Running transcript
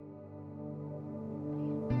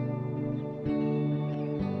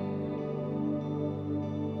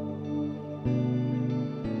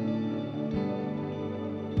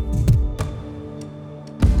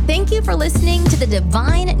you for listening to the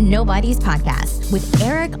Divine Nobodies podcast with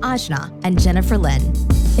Eric Ajna and Jennifer Lynn.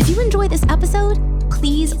 If you enjoy this episode,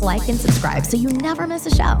 please like and subscribe so you never miss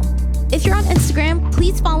a show. If you're on Instagram,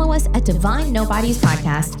 please follow us at Divine Nobodies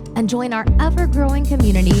Podcast and join our ever-growing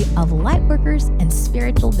community of lightworkers and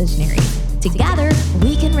spiritual visionaries. Together,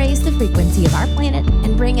 we can raise the frequency of our planet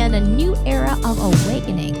and bring in a new era of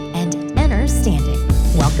awakening and understanding.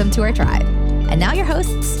 Welcome to our tribe. And now your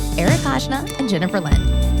hosts, Eric Ajna and Jennifer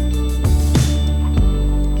Lynn.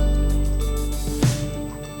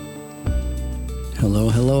 Hello,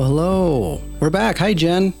 hello, hello. We're back. Hi,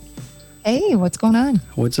 Jen. Hey, what's going on?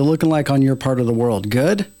 What's it looking like on your part of the world?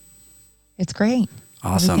 Good? It's great.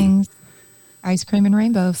 Awesome. Everything's ice cream and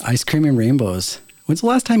rainbows. Ice cream and rainbows. When's the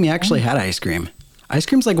last time you actually had ice cream? Ice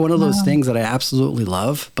cream's like one of those things that I absolutely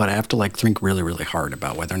love, but I have to think really, really hard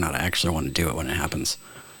about whether or not I actually want to do it when it happens.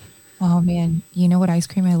 Oh, man. You know what ice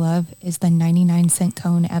cream I love is the 99-cent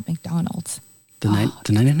cone at McDonald's. The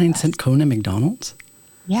 99-cent cone at McDonald's?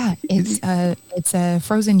 Yeah, it's a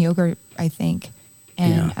frozen yogurt, I think.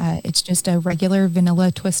 And it's just a regular vanilla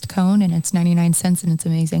twist cone, and it's 99 cents, and it's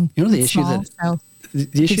amazing. You know the it's issue small, that...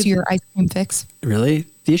 The issue gives you your ice cream fix. Really?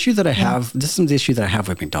 The issue that I have, this is the issue that I have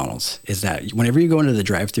with McDonald's, is that whenever you go into the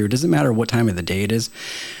drive-thru, it doesn't matter what time of the day it is.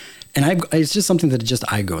 And it's just something that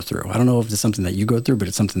I go through. I don't know if it's something that you go through, but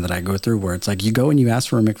it's something that I go through where it's like you go and you ask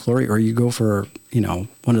for a McFlurry or you go for,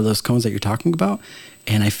 one of those cones that you're talking about.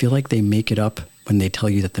 And I feel like they make it up when they tell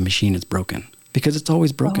you that the machine is broken because it's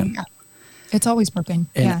always broken. Oh, yeah. It's always broken.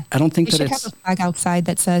 And yeah. I don't think they that should have a flag outside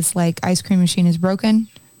that says ice cream machine is broken.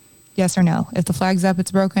 Yes or no. If the flag's up,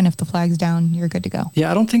 it's broken. If the flag's down, you're good to go. Yeah,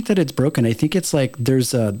 I don't think that it's broken. I think it's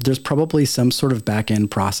there's probably some sort of back end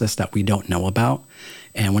process that we don't know about.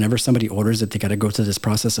 And whenever somebody orders it, they got to go through this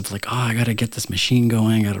process of I got to get this machine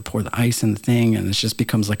going. I got to pour the ice in the thing. And it just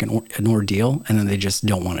becomes like an ordeal. And then they just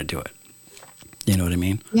don't want to do it. You know what I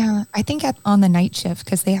mean? Yeah. I think on the night shift,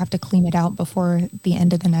 because they have to clean it out before the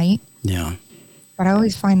end of the night. Yeah. But I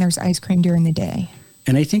always find there's ice cream during the day.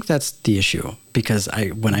 And I think that's the issue because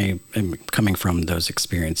when I am coming from those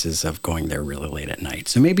experiences of going there really late at night.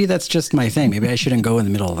 So maybe that's just my thing. Maybe I shouldn't go in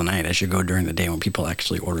the middle of the night. I should go during the day when people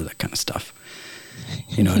actually order that kind of stuff.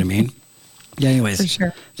 You know what I mean? Yeah, anyways. For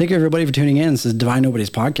sure. Thank you everybody for tuning in. This is Divine Nobodies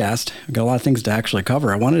podcast. We've got a lot of things to actually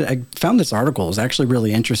cover. I found this article. It was actually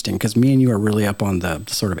really interesting because me and you are really up on the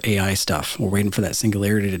sort of AI stuff. We're waiting for that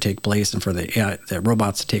singularity to take place and for the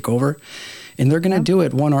robots to take over. And they're going to do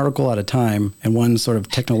it one article at a time and one sort of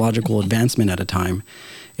technological advancement at a time.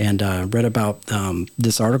 And read about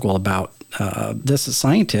this article about this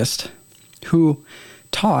scientist who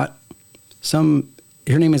taught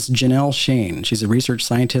her name is Janelle Shane. She's a research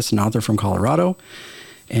scientist and author from Colorado.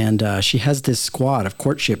 And she has this squad of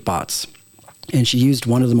courtship bots. And she used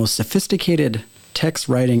one of the most sophisticated text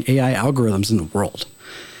writing AI algorithms in the world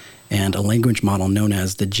and a language model known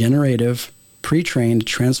as the Generative Pre-trained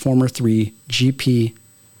Transformer 3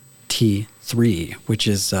 GPT-3, which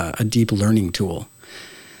is a deep learning tool.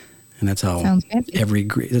 And that's how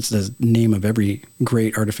that's the name of every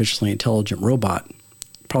great artificially intelligent robot.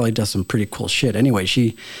 Probably does some pretty cool shit. Anyway,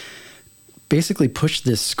 she basically pushed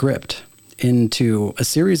this script into a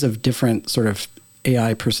series of different sort of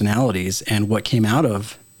AI personalities. And what came out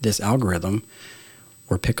of this algorithm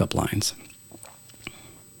were pickup lines.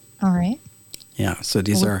 All right. Yeah, so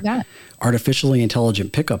these are artificially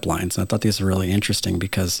intelligent pickup lines. And I thought these were really interesting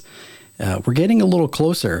because we're getting a little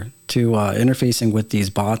closer to interfacing with these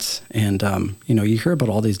bots. And, you hear about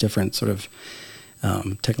all these different sort of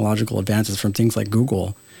technological advances from things like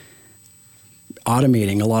Google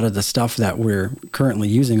automating a lot of the stuff that we're currently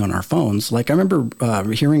using on our phones. I remember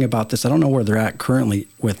hearing about this. I don't know where they're at currently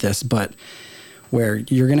with this, but where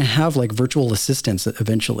you're going to have virtual assistants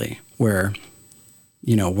eventually where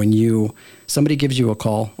when somebody gives you a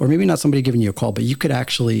call, or maybe not somebody giving you a call, but you could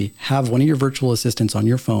actually have one of your virtual assistants on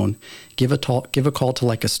your phone, give a call to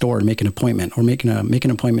a store and make an appointment, or make an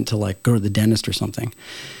appointment to go to the dentist or something.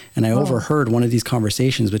 And I overheard one of these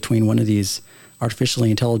conversations between one of these artificially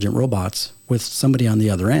intelligent robots with somebody on the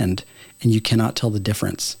other end, and you cannot tell the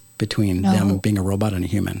difference between them being a robot and a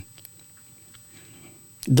human.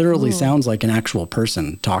 Literally sounds like an actual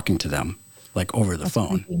person talking to them, over the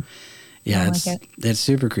phone. Creepy. Yeah, it's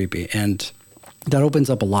super creepy. And that opens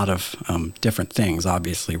up a lot of different things,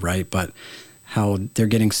 obviously, right? But how they're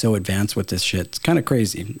getting so advanced with this shit, it's kind of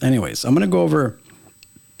crazy. Anyways, I'm going to go over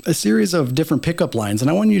a series of different pickup lines,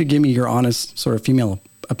 and I want you to give me your honest sort of female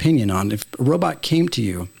opinion on if a robot came to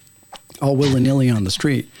you all willy-nilly on the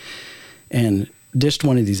street and dished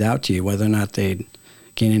one of these out to you, whether or not they'd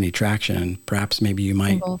gain any traction, and perhaps maybe you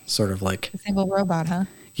might sort of a single robot, huh?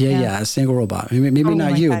 Yeah, a single robot. Maybe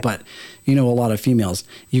not you, but you know, a lot of females.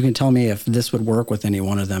 You can tell me if this would work with any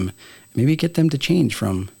one of them. Maybe get them to change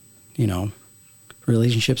from, you know,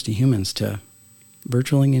 relationships to humans to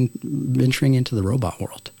virtually venturing into the robot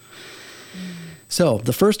world. So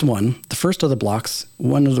the first of the blocks,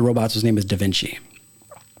 one of the robots, his name is Da Vinci.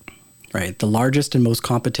 Right, the largest and most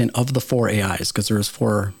competent of the 4 AIs, because there was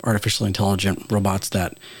 4 artificial intelligent robots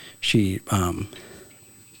that she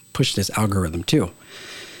pushed this algorithm to.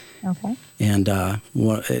 Okay. And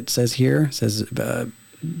what it says here says Da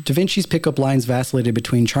Vinci's pickup lines vacillated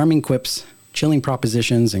between charming quips, chilling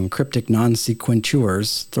propositions, and cryptic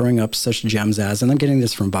non-sequiturs, throwing up such gems as, and I'm getting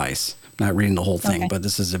this from Vice, not reading the whole thing, but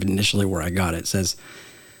this is initially where I got it. It says,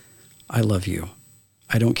 "I love you.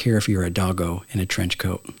 I don't care if you're a doggo in a trench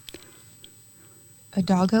coat." A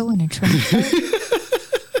doggo in a trench coat?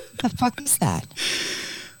 What the fuck is that?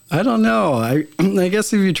 I don't know. I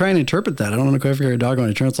guess if you try and interpret that, I don't know if you're a doggo in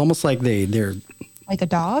a trench. It's almost like they're like a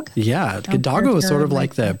dog. Yeah, a doggo is sort of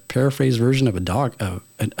like the paraphrased version of a dog.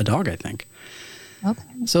 A dog, I think. Okay.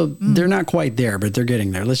 So they're not quite there, but they're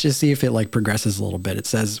getting there. Let's just see if it like progresses a little bit. It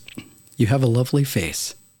says, "You have a lovely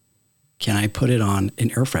face. Can I put it on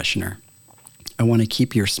an air freshener? I want to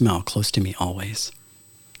keep your smell close to me always."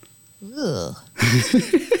 Ugh.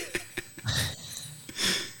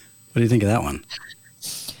 What do you think of that one?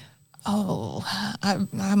 Oh,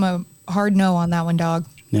 I'm a hard no on that one, dog.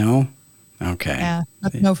 No? Okay. Yeah,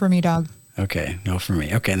 that's no for me, dog. Okay, no for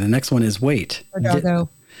me. Okay, and the next one is wait. Or doggo.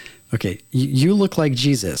 Okay, you look like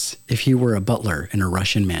Jesus if he were a butler in a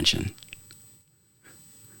Russian mansion.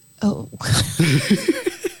 Oh.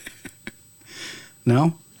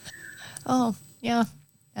 No? Oh, yeah.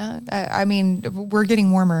 I mean, we're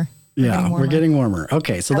getting warmer. We're getting warmer.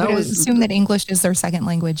 Okay, so I that would was assume that English is their second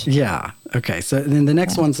language. Yeah. Okay. So then the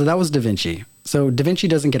next one, so that was Da Vinci. So Da Vinci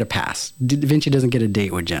doesn't get a pass. Da Vinci doesn't get a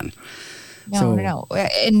date with Jen. No.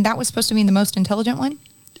 And that was supposed to mean the most intelligent one?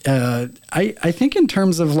 I think in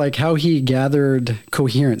terms of like how he gathered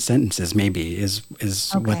coherent sentences, maybe is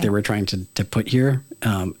what they were trying to put here.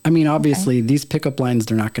 I mean, obviously these pickup lines,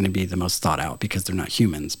 they're not going to be the most thought out because they're not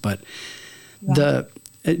humans, but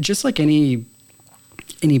just like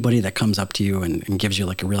anybody that comes up to you and gives you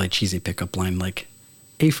like a really cheesy pickup line, like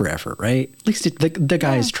A for effort, right? At least the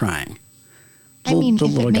guy's trying. I mean, the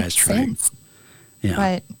little it guy's makes trying. sense.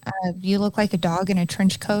 Yeah. But you look like a dog in a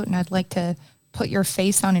trench coat, and I'd like to put your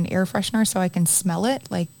face on an air freshener so I can smell it.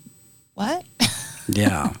 Like, what?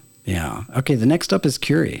 Yeah. Okay, the next up is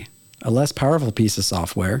Curie, a less powerful piece of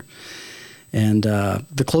software. And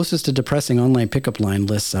the closest to depressing online pickup line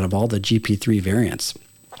lists out of all the GP3 variants,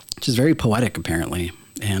 which is very poetic, apparently,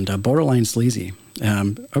 and borderline sleazy.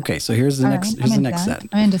 Okay, so here's the next set.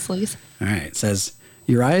 I'm into sleaze. All right, it says,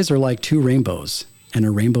 "Your eyes are like 2 rainbows and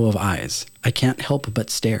a rainbow of eyes. I can't help but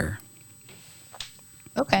stare."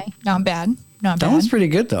 Okay, not bad. That one's pretty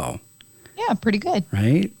good, though. Yeah, pretty good.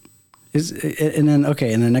 Right? And then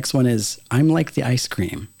the next one is, "I'm like the ice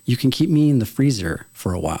cream. You can keep me in the freezer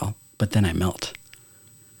for a while, but then I melt."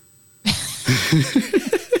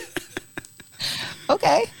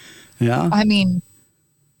 Okay. Yeah. I mean,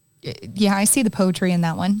 yeah, I see the poetry in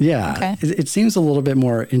that one. Yeah. Okay. It seems a little bit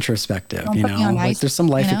more introspective, Don't put me on like ice, there's some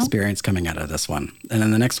life you know? experience coming out of this one. And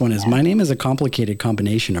then the next one is, "My name is a complicated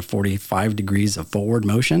combination of 45 degrees of forward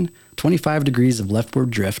motion, 25 degrees of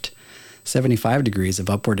leftward drift, 75 degrees of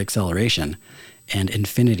upward acceleration, and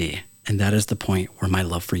infinity. And that is the point where my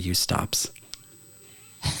love for you stops."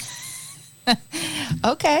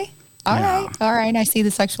 Okay. All right. I see the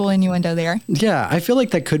sexual innuendo there. Yeah, I feel like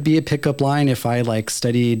that could be a pickup line if I like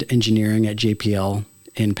studied engineering at JPL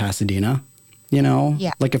in Pasadena,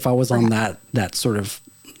 Yeah. like if I was on that sort of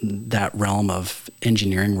that realm of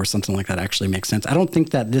engineering where something like that actually makes sense. I don't think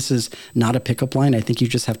that this is not a pickup line. I think you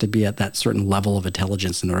just have to be at that certain level of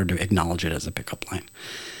intelligence in order to acknowledge it as a pickup line.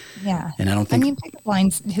 Yeah. And I don't think, pickup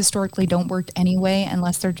lines historically don't work anyway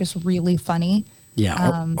unless they're just really funny.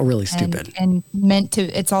 yeah, or really stupid. And meant to,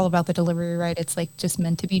 it's all about the delivery, right? It's like just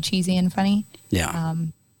meant to be cheesy and funny. Yeah.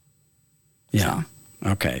 Yeah.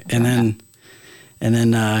 Okay. And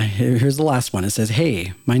then here's the last one. It says,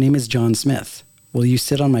 "Hey, my name is John Smith. Will you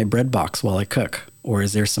sit on my bread box while I cook? Or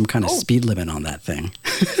is there some kind of speed limit on that thing?"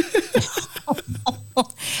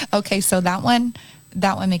 Okay. So that one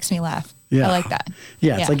makes me laugh. Yeah. I like that.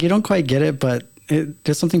 Yeah. It's like you don't quite get it, but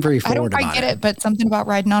there's something very I don't forward quite about get it. it, but something about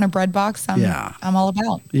riding on a bread box, I'm all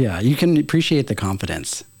about. Yeah. You can appreciate the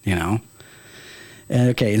confidence,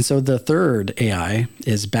 Okay. And so the third AI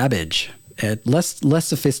is Babbage. Less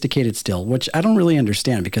sophisticated still, which I don't really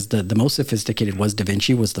understand because the most sophisticated was Da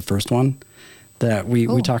Vinci was the first one. that we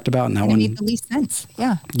talked about, and that one made the least sense.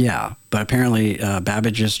 Yeah. Yeah, but apparently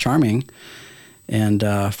Babbage is charming and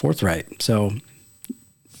forthright. So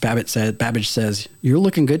Babbage says, "You're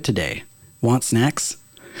looking good today. Want snacks?"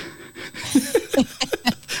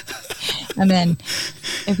 And then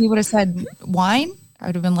if he would have said wine, I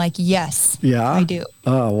would have been like, yes, yeah, I do.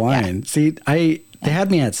 Oh, wine. Yeah. See, they had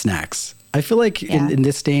me at snacks. I feel like in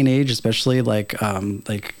this day and age, especially like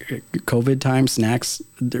COVID time, snacks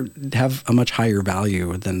have a much higher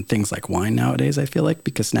value than things like wine nowadays, I feel like,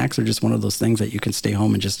 because snacks are just one of those things that you can stay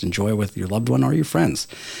home and just enjoy with your loved one or your friends.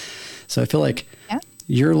 So I feel like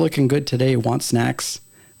you're looking good today, want snacks.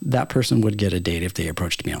 That person would get a date if they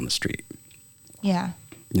approached me on the street. Yeah.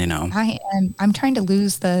 You know, I'm trying to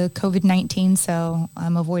lose the COVID-19, so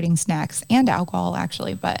I'm avoiding snacks and alcohol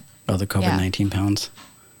actually, but. Oh, the COVID-19 pounds.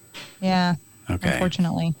 Yeah. Okay.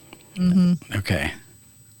 Unfortunately. Mm-hmm. Okay.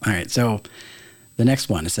 All right. So the next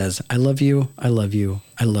one, it says, "I love you, I love you,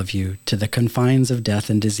 I love you to the confines of death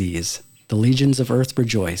and disease. The legions of earth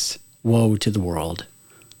rejoice. Woe to the world."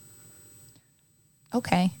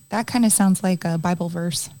 Okay. That kind of sounds like a Bible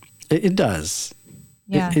verse. It does.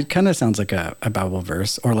 Yeah. It kind of sounds like a Bible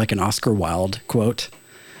verse or like an Oscar Wilde quote.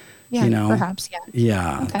 Yeah, you know? perhaps. Yeah.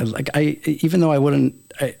 Yeah. Okay. Like even though I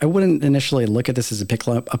wouldn't initially look at this as a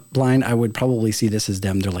pick-up line, I would probably see this as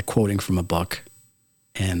them. They're like quoting from a book,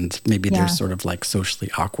 and maybe they're sort of like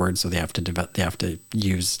socially awkward. So they have to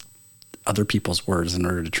use other people's words in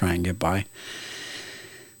order to try and get by.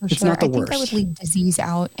 For it's sure. not the I think worst. I would leave disease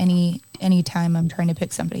out any time I'm trying to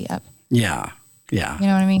pick somebody up. Yeah. Yeah. You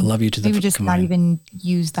know what I mean? Love you to the maybe just not even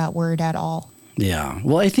use that word at all. Yeah.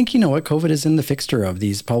 Well, I think, you know what, COVID is in the fixture of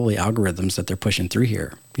these probably algorithms that they're pushing through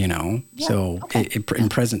here, you know? Yeah, so in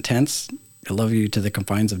present tense, I love you to the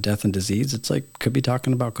confines of death and disease. It's like, could be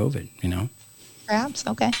talking about COVID, you know? Perhaps.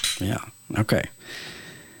 Okay. Yeah. Okay.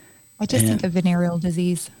 I just think of venereal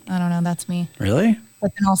disease. I don't know. That's me. Really?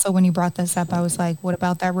 But then also when you brought this up, I was like, what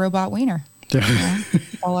about that robot wiener? You know,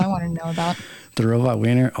 that's all I want to know about. The robot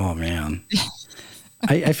wiener? Oh, man.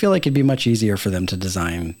 I feel like it'd be much easier for them to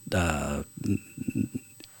design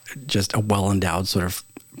just a well-endowed sort of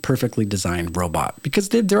perfectly designed robot, because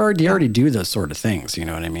they already do those sort of things. You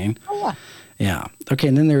know what I mean? Oh, yeah. Yeah. Okay.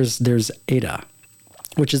 And then there's Ada,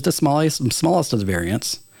 which is the smallest of the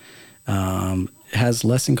variants. Has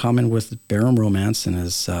less in common with Barum Romance and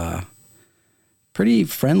is pretty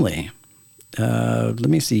friendly. Let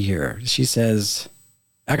me see here. She says,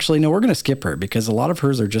 actually, no, we're going to skip her because a lot of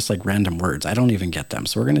hers are just like random words. I don't even get them.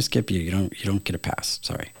 So we're going to skip you. You don't get a pass.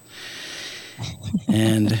 Sorry.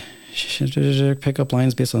 And pick up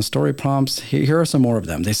lines based on story prompts. Here are some more of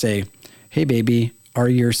them. They say, "Hey, baby, are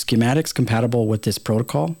your schematics compatible with this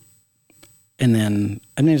protocol?" And then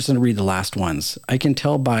I'm just going to read the last ones. "I can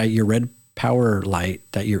tell by your red power light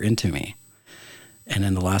that you're into me." And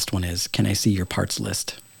then the last one is, "Can I see your parts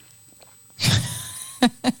list?"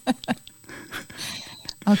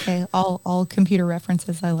 Okay, all computer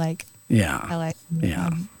references I like. Yeah. I like.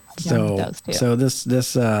 Yeah. I'm down with those too. So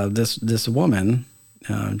this woman,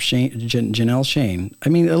 Janelle Shane. I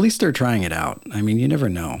mean, at least they're trying it out. I mean, you never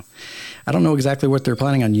know. I don't know exactly what they're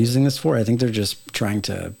planning on using this for. I think they're just trying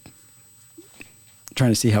to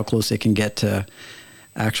see how close they can get to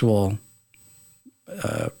actual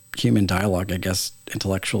human dialogue, I guess,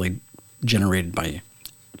 intellectually generated by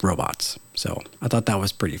robots. So I thought that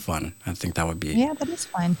was pretty fun. I think that would be. Yeah, that is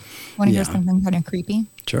fun. Want to hear something kind of creepy?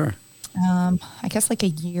 Sure. I guess like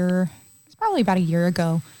it's probably about a year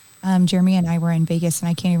ago, Jeremy and I were in Vegas, and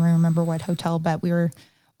I can't even remember what hotel, but we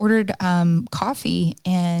ordered coffee,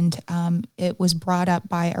 and it was brought up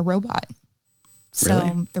by a robot. So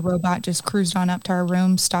Really? the robot just cruised on up to our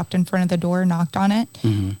room, stopped in front of the door, knocked on it.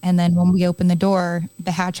 Mm-hmm. And then when we opened the door,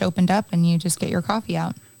 the hatch opened up and you just get your coffee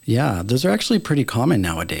out. Yeah, those are actually pretty common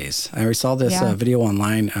nowadays. I saw this video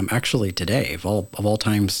online actually today, of all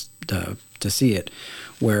times to see it,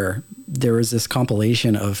 where there was this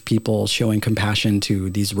compilation of people showing compassion to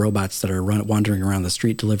these robots that are wandering around the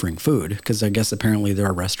street delivering food, because I guess apparently there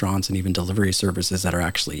are restaurants and even delivery services that are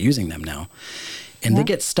actually using them now. And they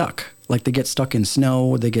get stuck. Like they get stuck in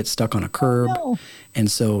snow, they get stuck on a curb. Oh, no.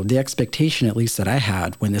 And so the expectation, at least that I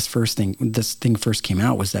had when this thing first came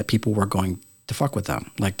out, was that people were going to fuck with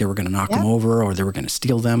them. Like they were going to knock them over, or they were going to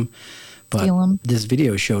steal them. But this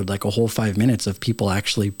video showed like a whole 5 minutes of people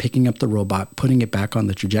actually picking up the robot, putting it back on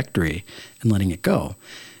the trajectory and letting it go.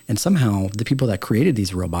 And somehow the people that created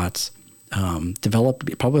these robots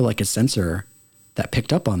developed probably like a sensor that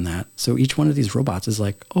picked up on that. So each one of these robots is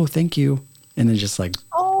like, "Oh, thank you." And then just like,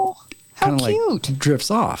 oh, how kind of cute. like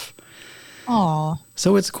drifts off. Oh,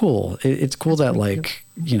 So it's cool. It's cool that like,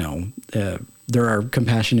 there are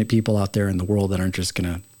compassionate people out there in the world that aren't just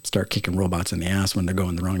going to start kicking robots in the ass when they're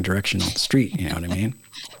going the wrong direction on the street. You know what I mean?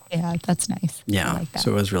 yeah, that's nice. Yeah. I like that.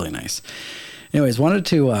 So it was really nice. Anyways, wanted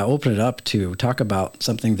to open it up to talk about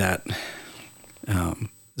something that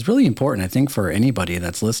is really important, I think, for anybody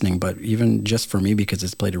that's listening, but even just for me, because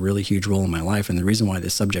it's played a really huge role in my life. And the reason why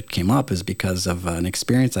this subject came up is because of an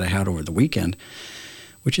experience that I had over the weekend,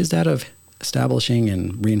 which is that of establishing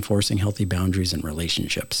and reinforcing healthy boundaries in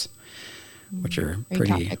relationships, which are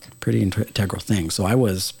pretty integral things. So I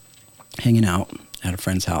was hanging out at a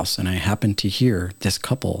friend's house and I happened to hear this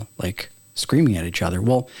couple like screaming at each other.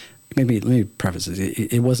 Well, let me preface this.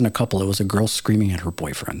 It wasn't a couple. It was a girl screaming at her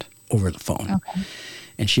boyfriend over the phone. Okay.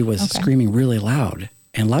 And she was screaming really loud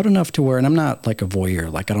and loud enough to where, and I'm not like a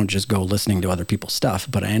voyeur, like I don't just go listening to other people's stuff,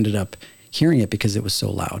 but I ended up hearing it because it was so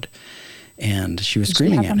loud. And she was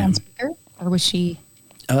screaming at him. On speaker, or was she?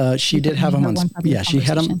 She did have him on. Yeah, she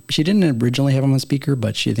had him. She didn't originally have him on speaker,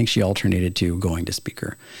 but I think she alternated to going to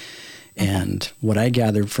speaker. Okay. And what I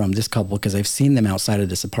gathered from this couple, because I've seen them outside of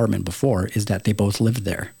this apartment before, is that they both lived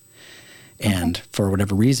there. And for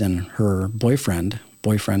whatever reason, her boyfriend,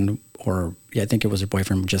 or I think it was her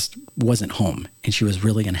boyfriend, just wasn't home. And she was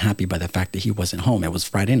really unhappy by the fact that he wasn't home. It was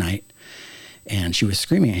Friday night and she was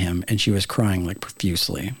screaming at him and she was crying like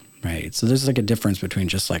profusely. Right. So there's like a difference between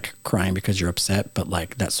just like crying because you're upset, but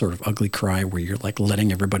like that sort of ugly cry where you're like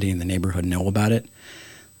letting everybody in the neighborhood know about it.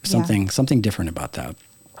 Something different about that.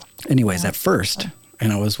 Anyways, at first,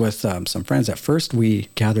 and I was with some friends, at first we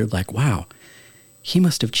gathered like, wow, he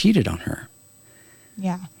must have cheated on her.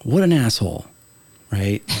 Yeah. What an asshole.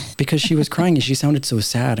 Right. Because she was crying and she sounded so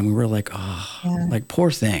sad. And we were like, like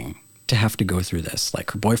poor thing to have to go through this.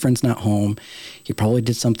 Like her boyfriend's not home. He probably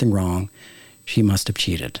did something wrong. She must have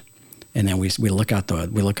cheated. And then we look out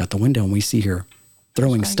the window and we see her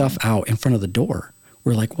throwing stuff out in front of the door.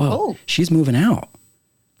 We're like, whoa, she's moving out.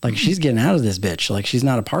 Like she's getting out of this bitch. Like she's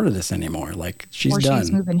not a part of this anymore. Like she's done. Or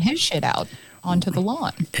she's moving his shit out onto the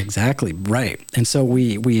lawn. Exactly. Right. And so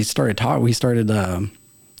we started talking.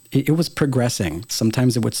 It was progressing.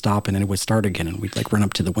 Sometimes it would stop and then it would start again and we'd like run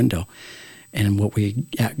up to the window. And what we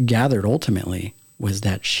gathered ultimately was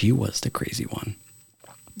that she was the crazy one.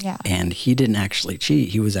 Yeah. And he didn't actually cheat.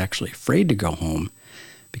 He was actually afraid to go home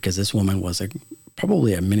because this woman was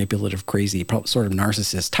probably a manipulative, crazy, sort of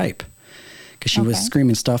narcissist type. Because she was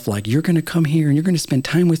screaming stuff like, you're going to come here and you're going to spend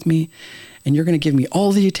time with me and you're going to give me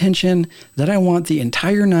all the attention that I want the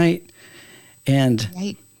entire night.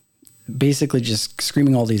 And basically just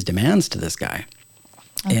screaming all these demands to this guy.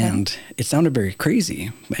 Okay. And it sounded very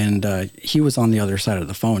crazy. And he was on the other side of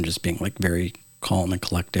the phone just being like very calm and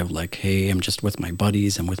collective, like, hey, I'm just with my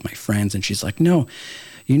buddies, I'm with my friends. And she's like, no,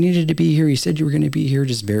 you needed to be here. You said you were going to be here,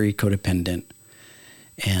 just very codependent.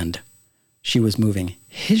 And she was moving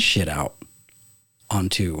his shit out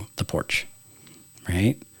onto the porch,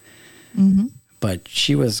 right? Mm-hmm. But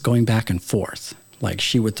she was going back and forth. Like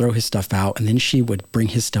she would throw his stuff out and then she would bring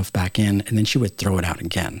his stuff back in and then she would throw it out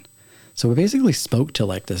again. So it basically spoke to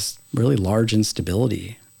like this really large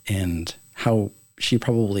instability and how she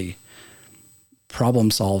probably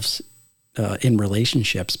problem solves in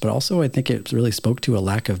relationships, but also I think it really spoke to a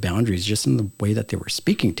lack of boundaries just in the way that they were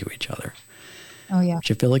speaking to each other. Oh yeah.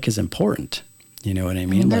 Which I feel like is important. You know what I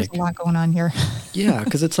mean? There's a lot going on here. Yeah,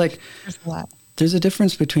 because it's like there's a lot. There's a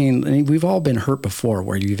difference between, we've all been hurt before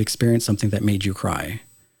where you've experienced something that made you cry,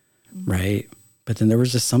 right? But then there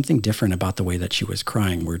was just something different about the way that she was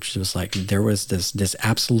crying, where she was like, there was this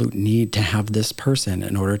absolute need to have this person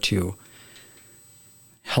in order to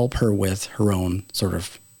help her with her own sort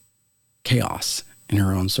of chaos and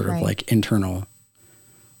her own sort of like internal,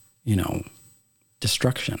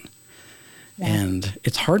 destruction. Yeah. And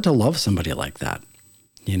it's hard to love somebody like that.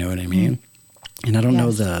 You know what I mean? And I don't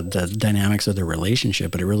know the dynamics of the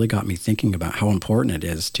relationship, but it really got me thinking about how important it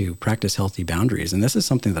is to practice healthy boundaries. And this is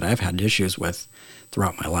something that I've had issues with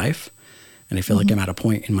throughout my life. And I feel like I'm at a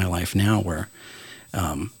point in my life now where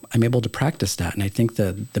I'm able to practice that. And I think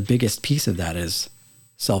the biggest piece of that is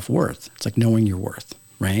self-worth. It's like knowing your worth,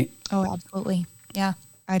 right? Oh, absolutely. Yeah,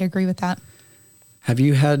 I'd agree with that. Have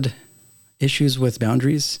you had issues with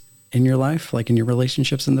boundaries in your life, like in your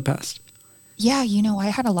relationships in the past? Yeah, I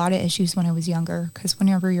had a lot of issues when I was younger because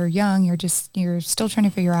whenever you're young, you're still trying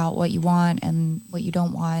to figure out what you want and what you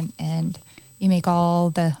don't want, and you make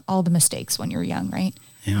all the mistakes when you're young, right?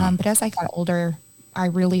 Yeah. But as I got older, I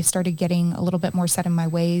really started getting a little bit more set in my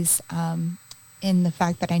ways in the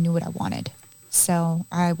fact that I knew what I wanted. So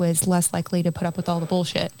I was less likely to put up with all the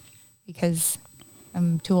bullshit because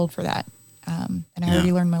I'm too old for that, and I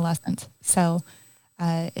already learned my lessons. So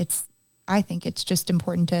I I think it's just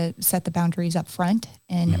important to set the boundaries up front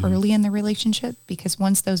and early in the relationship, because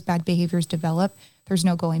once those bad behaviors develop, there's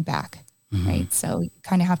no going back, right? So you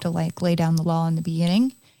kind of have to like lay down the law in the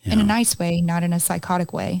beginning in a nice way, not in a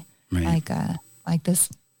psychotic way, Right. like this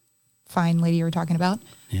fine lady you were talking about.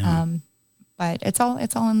 Yeah. But it's all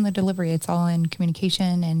in the delivery. It's all in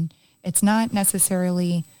communication, and it's not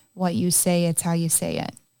necessarily what you say, it's how you say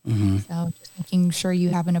it. So just making sure you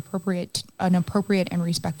have an appropriate and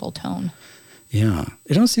respectful tone. Yeah.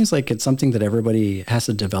 It almost seems like it's something that everybody has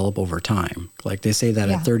to develop over time. Like they say that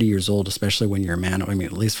at 30 years old, especially when you're a man, I mean,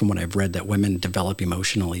 at least from what I've read, that women develop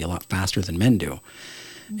emotionally a lot faster than men do.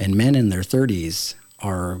 And men in their 30s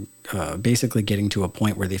are basically getting to a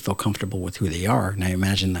point where they feel comfortable with who they are. And I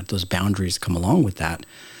imagine that those boundaries come along with that.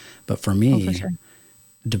 But for me, For sure.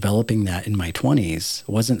 developing that in my 20s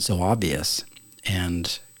wasn't so obvious.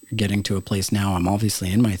 And getting to a place now, I'm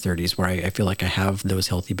obviously in my 30s where I feel like I have those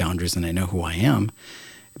healthy boundaries and I know who I am.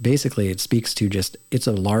 Basically, it speaks to just, it's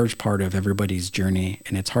a large part of everybody's journey.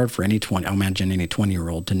 And it's hard for any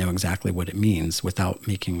 20-year-old to know exactly what it means without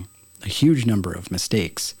making a huge number of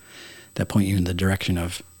mistakes that point you in the direction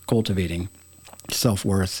of cultivating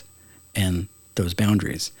self-worth and those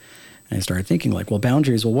boundaries. And I started thinking like, well,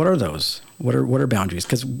 boundaries, well, what are those? What are boundaries?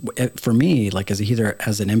 Because for me, like as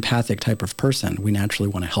an empathic type of person, we naturally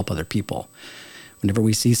want to help other people. Whenever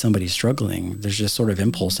we see somebody struggling, there's just sort of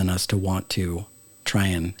impulse in us to want to try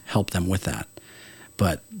and help them with that.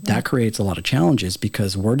 But that creates a lot of challenges,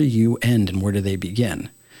 because where do you end and where do they begin?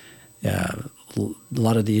 A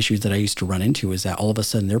lot of the issues that I used to run into is that all of a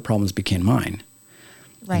sudden their problems became mine.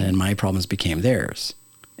 Right. And then my problems became theirs.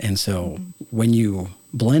 And so when you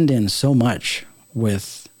blend in so much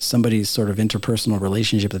with somebody's sort of interpersonal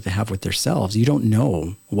relationship that they have with themselves, you don't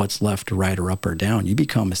know what's left, right, or up or down. You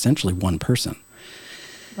become essentially one person.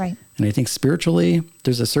 Right. And I think spiritually,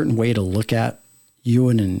 there's a certain way to look at you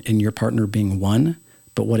and your partner being one.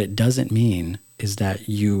 But what it doesn't mean is that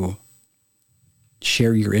you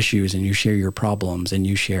share your issues and you share your problems and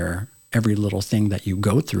you share every little thing that you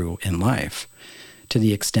go through in life, to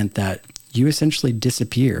the extent that you essentially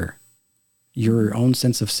disappear. Your own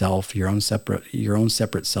sense of self, your own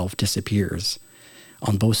separate self disappears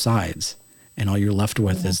on both sides. And all you're left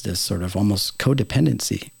with is this sort of almost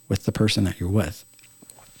codependency with the person that you're with.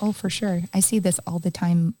 Oh, for sure. I see this all the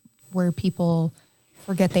time where people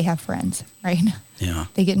forget they have friends, right? Yeah.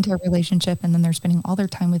 They get into a relationship and then they're spending all their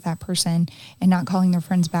time with that person and not calling their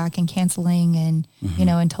friends back and canceling and,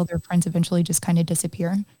 until their friends eventually just kind of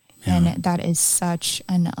disappear. Yeah. And that is such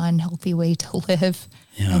an unhealthy way to live.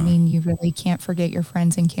 Yeah. I mean, you really can't forget your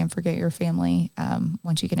friends and can't forget your family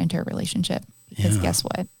once you get into a relationship, because guess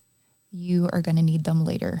what? You are going to need them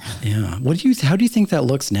later. Yeah. How do you think that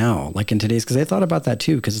looks now? Like in today's, because I thought about that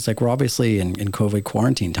too, because it's like we're obviously in COVID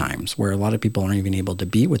quarantine times where a lot of people aren't even able to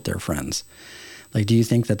be with their friends. Like, do you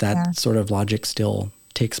think that sort of logic still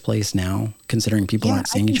takes place now, considering people aren't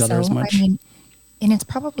seeing each other as much? I mean, and it's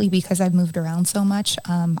probably because I've moved around so much.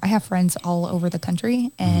 I have friends all over the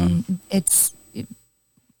country, and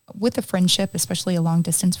with a friendship, especially a long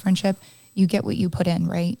distance friendship, you get what you put in,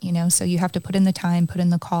 right? So you have to put in the time, put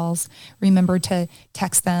in the calls, remember to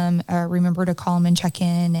text them, remember to call them and check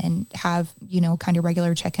in and have, kind of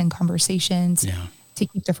regular check-in conversations to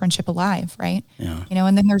keep the friendship alive, right? Yeah.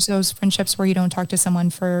 And then there's those friendships where you don't talk to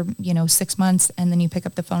someone for, 6 months, and then you pick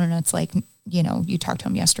up the phone and it's like, you talked to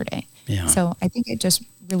them yesterday. Yeah. So I think it just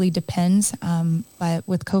really depends. But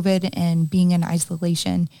with COVID and being in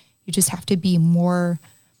isolation, you just have to be more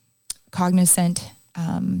cognizant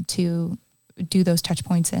to do those touch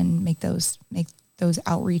points and make those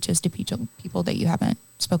outreaches to people that you haven't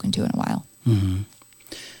spoken to in a while. Mm-hmm.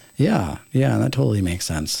 Yeah, that totally makes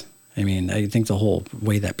sense. I mean, I think the whole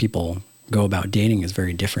way that people go about dating is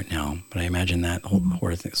very different now, but I imagine that whole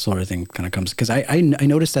sort of thing kind of comes, because I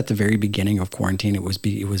noticed at the very beginning of quarantine,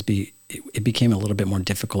 it became a little bit more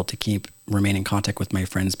difficult to remain in contact with my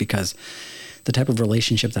friends, because the type of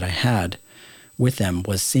relationship that I had with them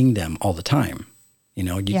was seeing them all the time.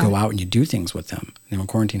 You go out and you do things with them. And when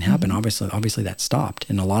quarantine happened, obviously that stopped.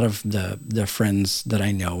 And a lot of the friends that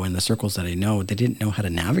I know and the circles that I know, they didn't know how to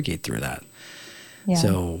navigate through that. Yeah.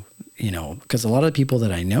 So, because a lot of people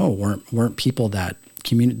that I know weren't people that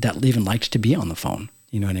even liked to be on the phone.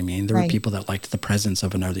 You know what I mean? There were people that liked the presence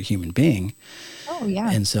of another human being. Oh, yeah.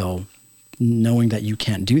 And so knowing that you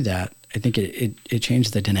can't do that, I think it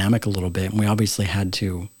changed the dynamic a little bit. And we obviously had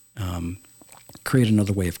to create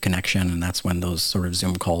another way of connection. And that's when those sort of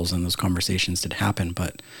Zoom calls and those conversations did happen.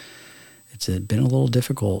 But it's been a little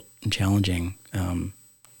difficult and challenging,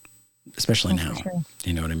 especially now. Sure.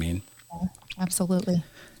 You know what I mean? Yeah, absolutely.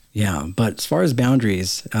 Yeah. But as far as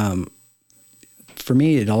boundaries, for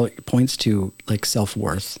me, it all points to like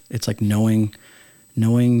self-worth. It's like knowing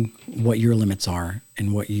what your limits are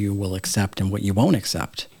and what you will accept and what you won't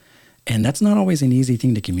accept. And that's not always an easy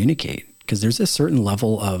thing to communicate, because there's a certain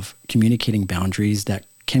level of communicating boundaries that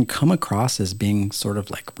can come across as being sort of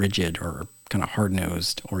like rigid or kind of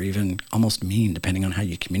hard-nosed or even almost mean, depending on how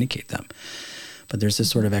you communicate them. But there's this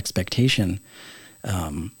sort of expectation.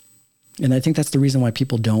 And I think that's the reason why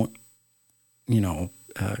people don't,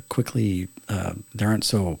 quickly, they aren't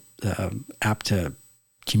so apt to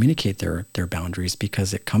communicate their boundaries,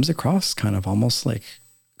 because it comes across kind of almost like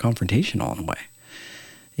confrontational in a way,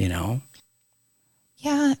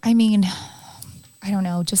 Yeah. I mean, I don't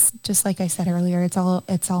know. Just like I said earlier, it's all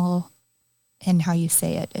in how you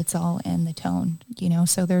say it. It's all in the tone,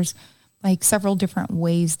 so there's like several different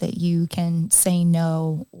ways that you can say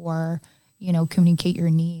no or, communicate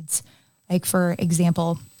your needs. Like, for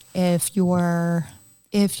example, if your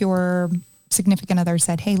significant other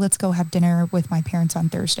said, hey, let's go have dinner with my parents on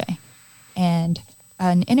Thursday. And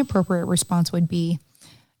an inappropriate response would be,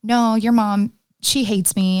 no, your mom, she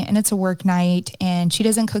hates me and it's a work night and she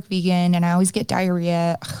doesn't cook vegan and I always get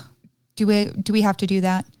diarrhea. Ugh, do we have to do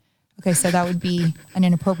that? Okay. So that would be an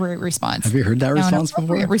inappropriate response. Have you heard that response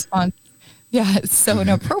before? Yeah. So an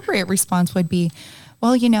appropriate response would be,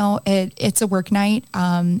 well, it's a work night.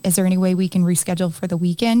 Is there any way we can reschedule for the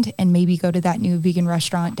weekend and maybe go to that new vegan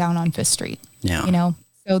restaurant down on Fifth Street? Yeah.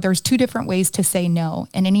 So there's two different ways to say no.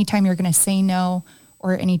 And anytime you're going to say no,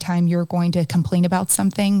 or anytime you're going to complain about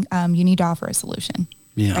something, you need to offer a solution.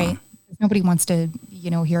 Yeah. Right? Nobody wants to,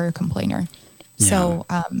 hear a complainer. Yeah. So,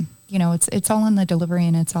 it's all in the delivery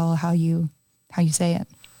and it's all how you say it.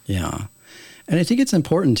 Yeah. And I think it's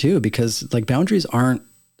important too, because like boundaries aren't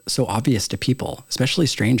so obvious to people, especially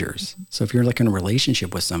strangers. So if you're like in a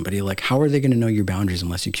relationship with somebody, like how are they going to know your boundaries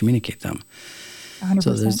unless you communicate them? 100%.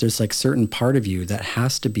 So there's like certain part of you that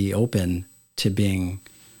has to be open to being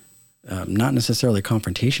not necessarily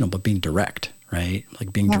confrontational, but being direct, right?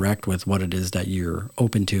 Like being direct with what it is that you're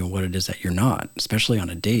open to and what it is that you're not, especially on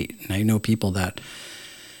a date. And I know people that,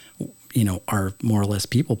 are more or less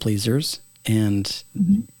people pleasers, and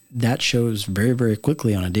that shows very, very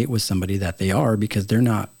quickly on a date with somebody that they are, because they're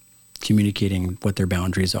not communicating what their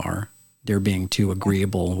boundaries are. They're being too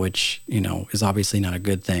agreeable, which, is obviously not a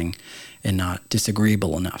good thing, and not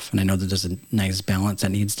disagreeable enough. And I know that there's a nice balance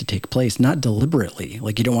that needs to take place, not deliberately.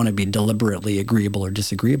 Like you don't want to be deliberately agreeable or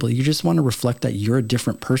disagreeable. You just want to reflect that you're a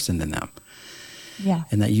different person than them. Yeah.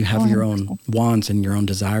 And that you have your own wants and your own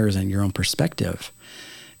desires and your own perspective.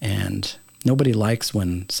 And nobody likes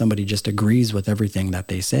when somebody just agrees with everything that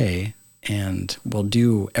they say and will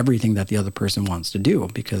do everything that the other person wants to do.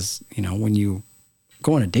 Because, when you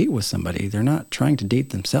go on a date with somebody, they're not trying to date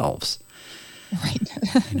themselves. Right.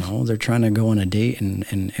 They're trying to go on a date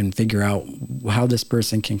and figure out how this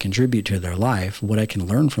person can contribute to their life, what I can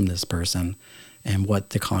learn from this person, and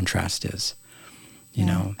what the contrast is, you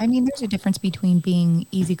know? I mean, there's a difference between being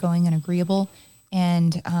easygoing and agreeable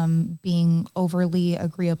and being overly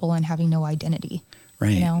agreeable and having no identity.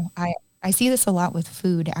 Right. I see this a lot with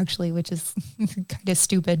food, actually, which is kind of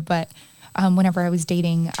stupid, but whenever I was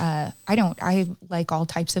dating, I like all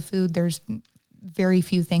types of food. There's very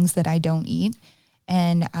few things that I don't eat.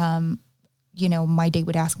 And, my date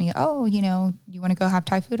would ask me, oh, you want to go have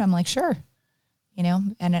Thai food? I'm like, sure.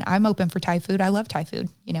 And I'm open for Thai food. I love Thai food,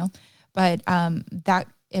 but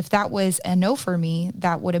if that was a no for me,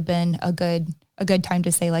 that would have been a good time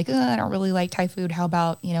to say like, I don't really like Thai food. How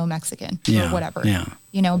about, Mexican or whatever,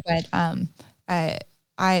 but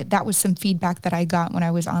that was some feedback that I got when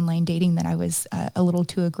I was online dating, that I was a little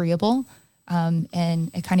too agreeable.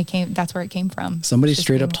 And it kind of that's where it came from. Somebody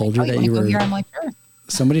straight up told you that you were, here? I'm like, sure.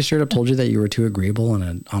 Somebody straight up told you that you were too agreeable on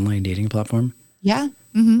an online dating platform? Yeah.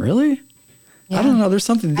 Mm-hmm. Really? Yeah. I don't know. There's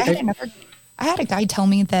something. I had a guy tell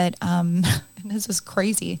me that, and this is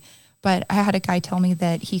crazy, but I had a guy tell me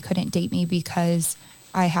that he couldn't date me because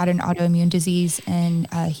I had an autoimmune disease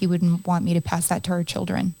and he wouldn't want me to pass that to our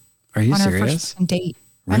children. Are you on serious? Our first date.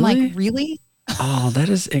 Really? I'm like, really? Oh, that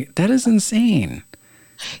is insane.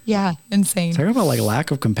 Yeah, insane. Talk about like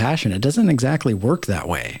lack of compassion. It doesn't exactly work that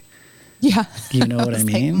way. Yeah. You know what I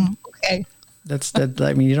mean? Like, okay. I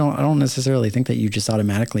mean, I don't necessarily think that you just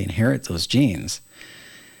automatically inherit those genes.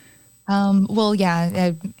 Well,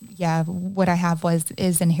 yeah. What I have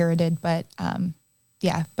is inherited, but,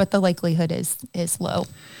 but the likelihood is low.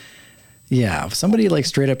 Yeah. If somebody like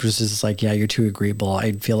straight up was just like, yeah, you're too agreeable,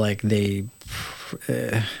 I'd feel like there's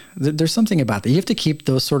something about that. You have to keep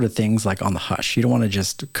those sort of things like on the hush. You don't want to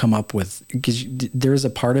just come up with, because there's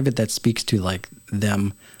a part of it that speaks to like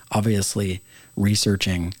them obviously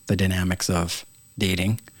researching the dynamics of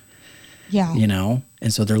dating. Yeah. you know?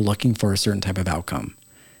 And so they're looking for a certain type of outcome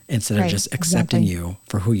instead of Right, just accepting exactly. you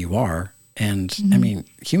for who you are. And I mean,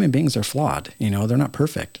 human beings are flawed, you know, they're not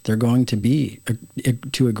perfect. They're going to be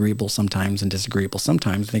too agreeable sometimes and disagreeable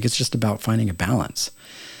sometimes. I think it's just about finding a balance.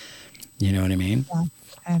 You know what I mean?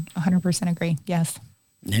 Yeah, I 100% agree. Yes.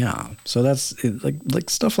 Yeah. So that's like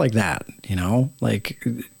stuff like that, you know, like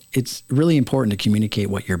it's really important to communicate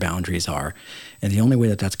what your boundaries are. And the only way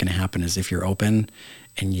that that's going to happen is if you're open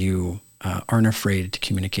and you aren't afraid to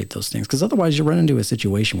communicate those things. Because otherwise you run into a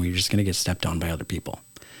situation where you're just going to get stepped on by other people.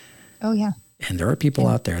 Oh, yeah. And there are people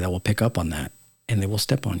out there that will pick up on that and they will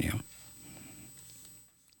step on you.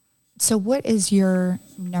 So what is your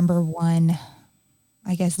number one,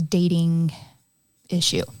 I guess, dating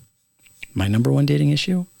issue? My number one dating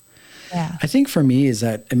issue? Yeah. I think for me is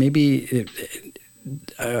that maybe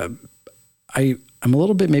I'm a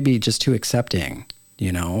little bit maybe just too accepting,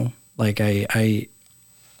 you know, like a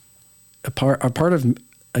part of,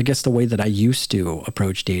 I guess, the way that I used to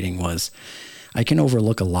approach dating was I can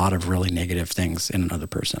overlook a lot of really negative things in another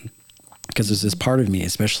person. Because there's this part of me,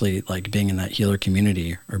 especially like being in that healer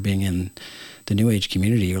community or being in the new age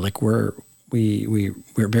community, or like we're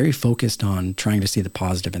very focused on trying to see the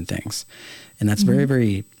positive in things. And that's very,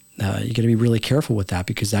 very, you got to be really careful with that,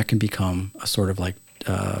 because that can become a sort of like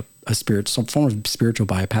some form of spiritual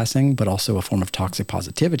bypassing, but also a form of toxic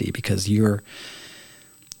positivity, because you're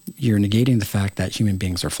negating the fact that human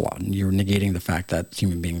beings are flawed, and you're negating the fact that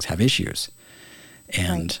human beings have issues.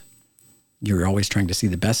 And you're always trying to see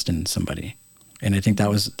the best in somebody. And I think that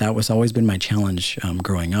was always been my challenge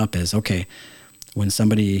growing up is, okay, when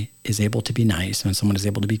somebody is able to be nice, when someone is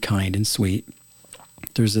able to be kind and sweet,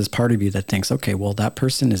 there's this part of you that thinks, okay, well, that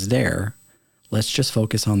person is there. Let's just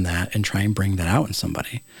focus on that and try and bring that out in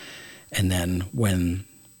somebody. And then when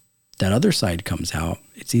that other side comes out,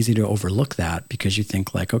 it's easy to overlook that, because you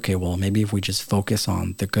think like, okay, well, maybe if we just focus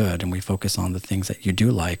on the good and we focus on the things that you do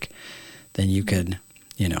like, then you could,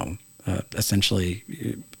 you know, essentially,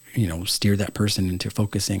 you know, steer that person into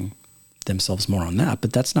focusing themselves more on that.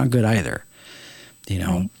 But that's not good either, you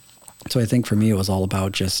know? Right. So I think for me, it was all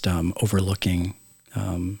about just overlooking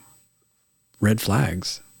red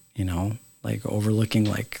flags, you know, like overlooking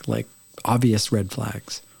like obvious red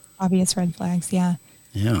flags. Obvious red flags. Yeah.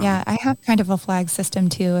 Yeah. Yeah. I have kind of a flag system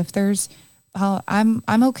too. If there's, I'm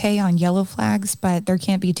okay on yellow flags, but there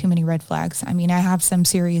can't be too many red flags. I mean, I have some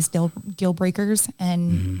serious deal breakers,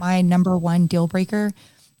 and my number one deal breaker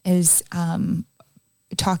is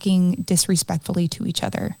talking disrespectfully to each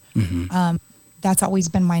other. That's always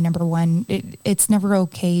been my number one. It's never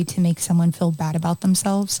okay to make someone feel bad about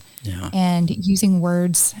themselves. Yeah. And using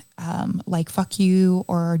words like fuck you,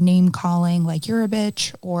 or name calling like you're a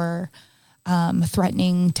bitch, or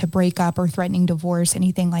threatening to break up or threatening divorce,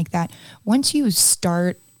 anything like that. Once you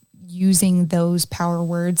start using those power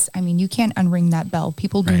words, I mean, you can't unring that bell.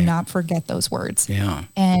 People do not forget those words. Yeah.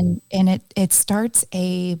 And it starts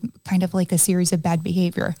a kind of like a series of bad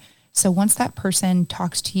behavior. So once that person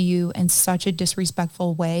talks to you in such a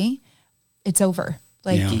disrespectful way, it's over.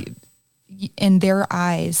 Like in their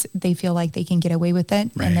eyes, they feel like they can get away with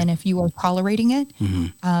it. Right. And then if you are tolerating it,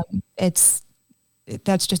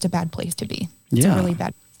 that's just a bad place to be. It's a really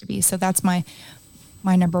bad place to be. So that's my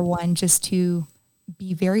number one, just to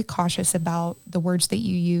be very cautious about the words that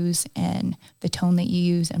you use and the tone that you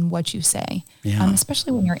use and what you say.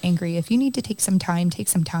 Especially when you're angry. If you need to take some time,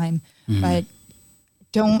 but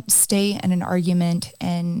don't stay in an argument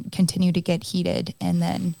and continue to get heated and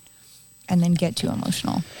then get too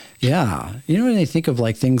emotional. Yeah. You know, when I think of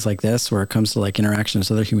like things like this, where it comes to like interactions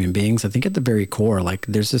with other human beings, I think at the very core, like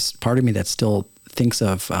there's this part of me that still thinks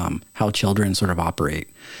of how children sort of operate,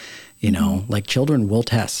 you know, like children will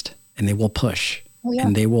test and they will push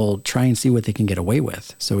and they will try and see what they can get away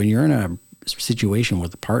with. So when you're in a situation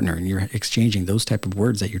with a partner and you're exchanging those type of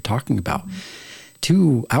words that you're talking about,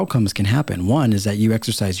 two outcomes can happen. One is that you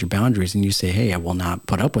exercise your boundaries and you say, hey, I will not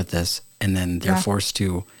put up with this. And then they're forced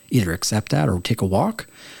to either accept that or take a walk,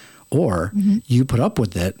 or you put up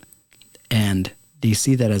with it and they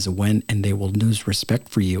see that as a win, and they will lose respect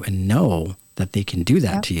for you and know that they can do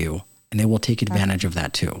that to you, and they will take advantage of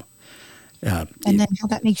that too. And then how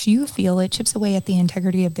that makes you feel, it chips away at the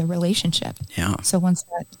integrity of the relationship. Yeah. So once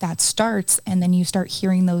that starts, and then you start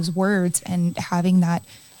hearing those words and having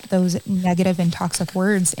those negative and toxic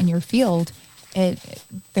words in your field,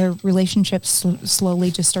 the relationship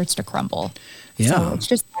slowly just starts to crumble. Yeah. So it's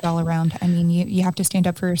just that all around. I mean, you have to stand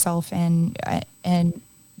up for yourself and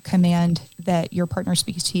command that your partner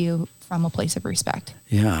speaks to you from a place of respect.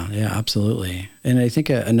 Yeah, absolutely. And I think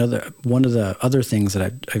one of the other things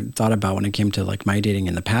that I thought about when it came to like my dating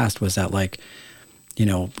in the past was that like you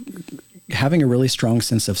know, having a really strong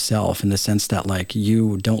sense of self in the sense that like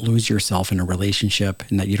you don't lose yourself in a relationship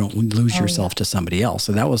and that you don't lose yourself to somebody else.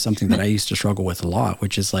 So that was something that I used to struggle with a lot,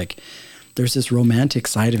 which is like, there's this romantic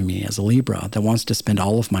side of me as a Libra that wants to spend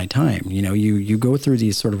all of my time. You know, you go through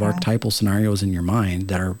these sort of archetypal scenarios in your mind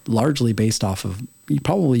that are largely based off of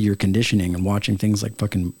probably your conditioning and watching things like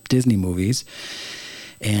fucking Disney movies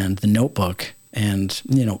and The Notebook. And,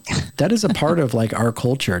 you know, that is a part of like our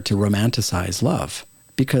culture to romanticize love.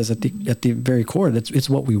 Because at the very core, it's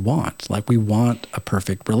what we want. Like we want a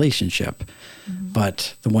perfect relationship.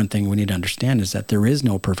 But the one thing we need to understand is that there is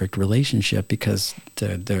no perfect relationship because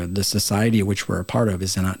the society which we're a part of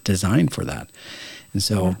is not designed for that. And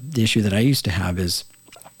so the issue that I used to have is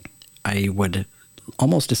I would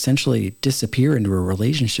almost essentially disappear into a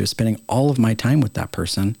relationship, spending all of my time with that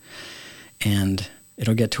person. And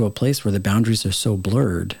it'll get to a place where the boundaries are so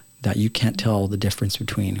blurred that you can't tell the difference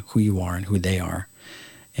between who you are and who they are.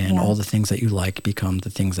 And all the things that you like become the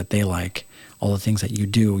things that they like. All the things that you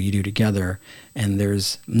do together. And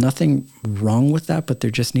there's nothing wrong with that, but there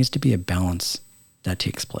just needs to be a balance that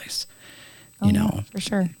takes place. You know? Yeah, for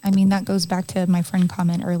sure. I mean, that goes back to my friend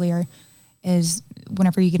comment earlier is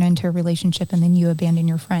whenever you get into a relationship and then you abandon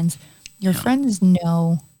your friends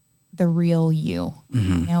know the real you,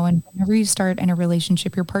 you know, and whenever you start in a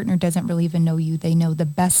relationship, your partner doesn't really even know you. They know the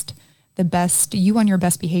best you on your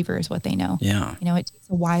best behavior is what they know. Yeah. You know, it takes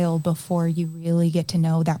a while before you really get to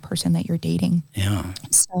know that person that you're dating. Yeah.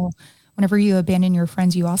 So whenever you abandon your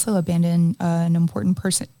friends, you also abandon an important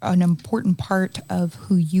part of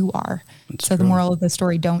who you are. That's so true. The moral of the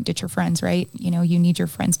story, don't ditch your friends, right? You know, you need your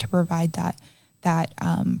friends to provide that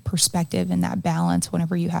perspective and that balance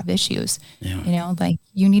whenever you have issues. Yeah. You know, like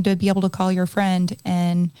you need to be able to call your friend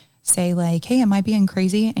and say like, hey, am I being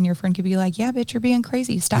crazy? And your friend could be like, yeah, bitch, you're being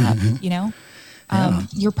crazy. Stop, you know?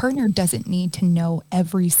 Your partner doesn't need to know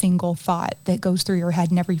every single thought that goes through your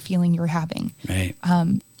head and every feeling you're having. Right.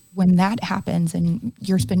 When that happens and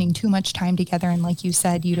you're spending too much time together and like you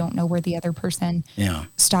said, you don't know where the other person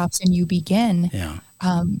stops and you begin,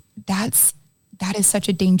 that is such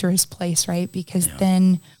a dangerous place, right? Because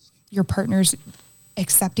then your partner's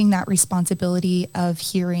accepting that responsibility of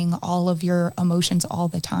hearing all of your emotions all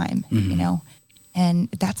the time, you know, and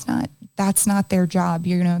that's not their job.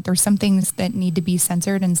 You know, there's some things that need to be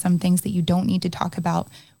censored and some things that you don't need to talk about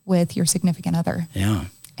with your significant other. Yeah.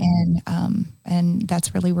 And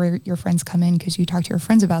that's really where your friends come in, because you talk to your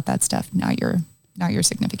friends about that stuff, not your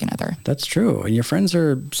significant other. That's true. And your friends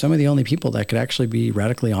are some of the only people that could actually be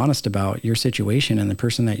radically honest about your situation and the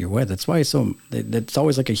person that you're with. That's why it's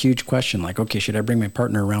always like a huge question, like, okay, should I bring my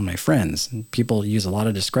partner around my friends? And people use a lot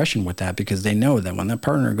of discretion with that because they know that when that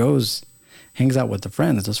partner hangs out with the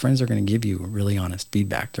friends, those friends are going to give you really honest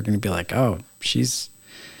feedback. They're going to be like, oh, she's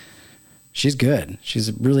good. She's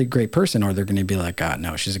a really great person. Or they're going to be like, God,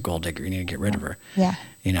 no, she's a gold digger. You need to get rid of her. Yeah.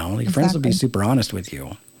 You know, your friends will be super honest with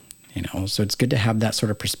you. You know, so it's good to have that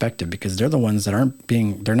sort of perspective because they're the ones that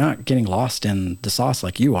they're not getting lost in the sauce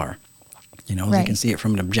like you are. You know, they can see it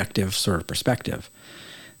from an objective sort of perspective,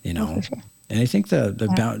 you know. For sure. And I think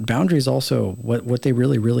the boundaries also, what they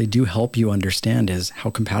really, really do help you understand is how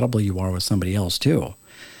compatible you are with somebody else too,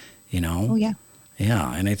 you know. Oh, yeah.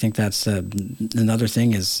 Yeah, and I think that's another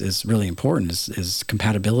thing is really important is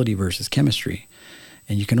compatibility versus chemistry.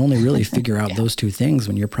 And you can only really figure out those two things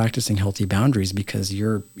when you're practicing healthy boundaries, because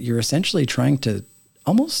you're essentially trying to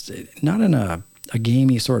almost, not in a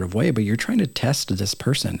gamey sort of way, but you're trying to test this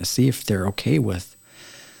person to see if they're okay with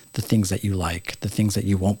the things that you like, the things that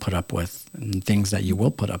you won't put up with, and things that you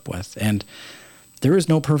will put up with. And there is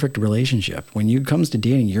no perfect relationship. When it comes to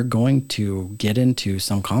dating, you're going to get into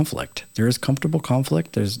some conflict. There is comfortable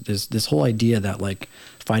conflict. There's this whole idea that like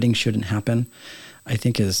fighting shouldn't happen, I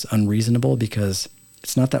think is unreasonable, because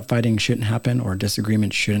it's not that fighting shouldn't happen or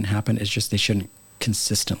disagreements shouldn't happen. It's just they shouldn't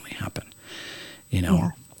consistently happen. You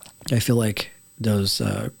know, I feel like those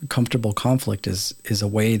comfortable conflict is a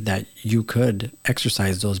way that you could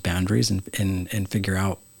exercise those boundaries and figure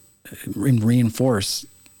out and reinforce,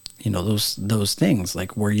 you know, those things,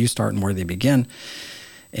 like where you start and where they begin.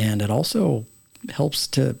 And it also helps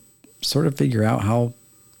to sort of figure out how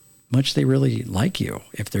much they really like you,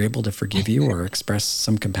 if they're able to forgive you or express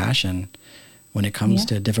some compassion when it comes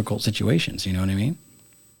to difficult situations. You know what I mean?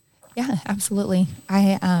 Yeah, absolutely.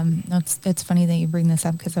 It's funny that you bring this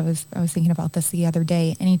up, because I was thinking about this the other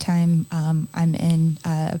day. Anytime I'm in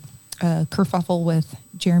a kerfuffle with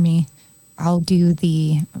Jeremy, I'll do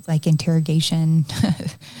the like interrogation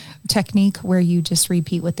technique where you just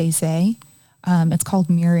repeat what they say. It's called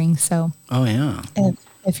mirroring. So,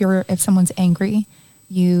 if someone's angry,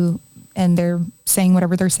 you and they're saying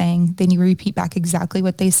whatever they're saying, then you repeat back exactly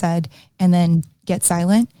what they said and then get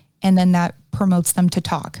silent. And then that promotes them to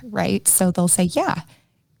talk, right? So they'll say, yeah,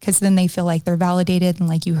 because then they feel like they're validated and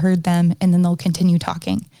like you heard them, and then they'll continue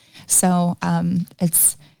talking. So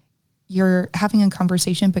it's, you're having a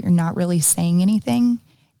conversation, but you're not really saying anything.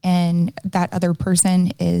 And that other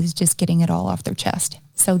person is just getting it all off their chest.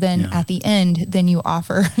 So then at the end, then you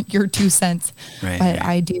offer your 2 cents. Right, but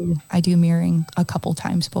right. I do mirroring a couple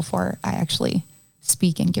times before I actually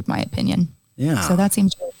speak and give my opinion. Yeah. So that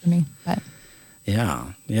seems good for me. But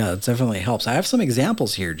yeah, it definitely helps. I have some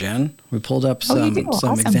examples here, Jen. We pulled up you some do?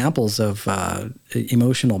 Awesome. examples of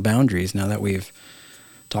emotional boundaries now that we've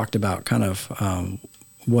talked about kind of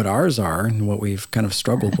what ours are and what we've kind of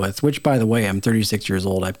struggled with, which, by the way, I'm 36 years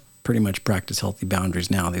old. I pretty much practice healthy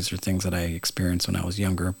boundaries now. These are things that I experienced when I was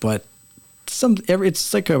younger, but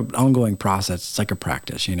it's like an ongoing process. It's like a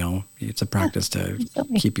practice, you know, it's a practice to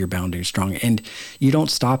absolutely. keep your boundaries strong. And you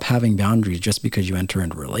don't stop having boundaries just because you enter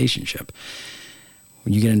into a relationship.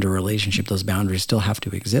 When you get into a relationship, those boundaries still have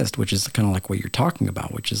to exist, which is kind of like what you're talking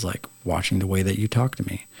about, which is like watching the way that you talk to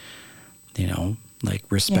me, you know, like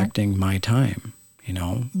respecting my time. You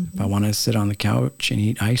know, if I want to sit on the couch and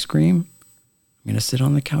eat ice cream, I'm going to sit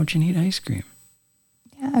on the couch and eat ice cream.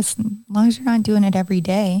 yeah, as long as you're not doing it every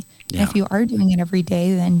day. Yeah. And if you are doing it every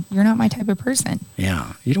day, then you're not my type of person.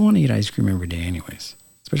 Yeah. You don't want to eat ice cream every day anyways,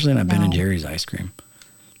 especially not Ben and No. Jerry's ice cream.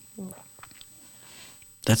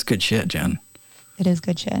 That's good shit, Jen. It is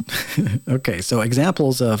good shit. Okay. So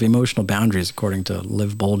examples of emotional boundaries, according to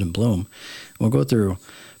Live Bold and Bloom. We'll go through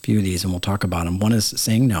a few of these and we'll talk about them. One is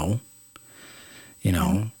saying no. You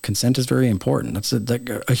know, consent is very important. That's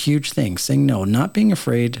a huge thing. Saying no, not being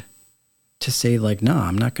afraid to say like, no,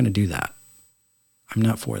 I'm not going to do that. I'm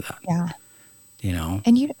not for that. Yeah. You know?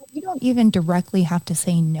 And you don't even directly have to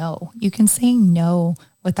say no. You can say no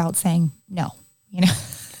without saying no, you know.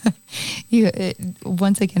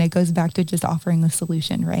 Once again, it goes back to just offering the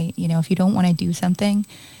solution, right? You know, if you don't want to do something,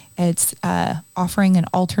 it's offering an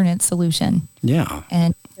alternate solution. Yeah.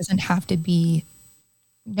 And it doesn't have to be,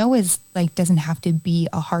 no is like, doesn't have to be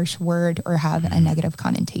a harsh word or have a negative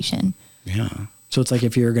connotation. Yeah. So it's like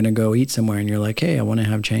if you're going to go eat somewhere and you're like, hey, I want to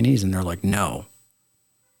have Chinese. And they're like, no.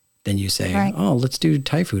 Then you say, Right. oh, let's do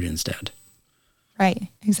Thai food instead. Right.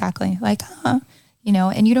 Exactly. Like, you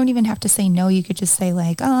know, and you don't even have to say no. You could just say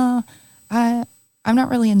like, I'm not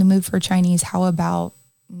really in the mood for Chinese. How about,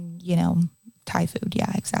 you know, Thai food?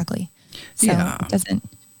 Yeah, exactly. So Yeah.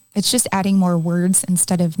 it's just adding more words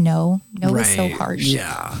instead of no. No is so harsh.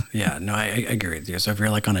 Yeah. Yeah. No, I agree with you. So if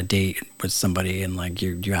you're like on a date with somebody and like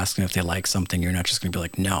you ask them if they like something, you're not just going to be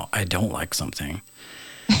like, no, I don't like something.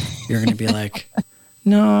 You're going to be like,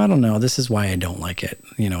 no, I don't know. This is why I don't like it.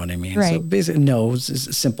 You know what I mean? Right. So basically, no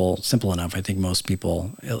is simple enough. I think most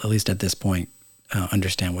people, at least at this point,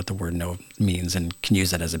 understand what the word no means and can use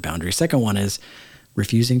that as a boundary. Second one is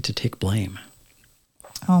refusing to take blame.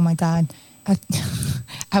 Oh my God. I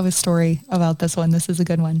have a story about this one. This is a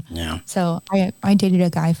good one. Yeah. So I dated a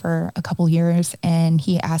guy for a couple years and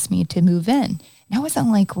he asked me to move in. And I wasn't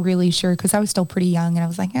like really sure because I was still pretty young and I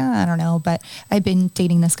was like, I don't know. But I'd been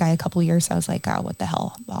dating this guy a couple years. So I was like, oh, what the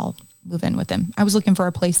hell? I'll move in with him. I was looking for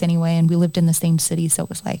a place anyway and we lived in the same city. So it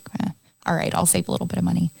was like, all right, I'll save a little bit of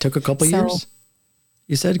money. Took a couple years?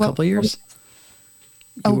 You said a couple years?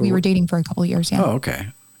 We were dating for a couple years. Yeah. Oh, okay.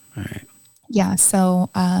 All right. Yeah. So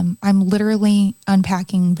I'm literally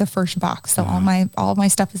unpacking the first box. So all my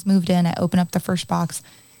stuff is moved in. I open up the first box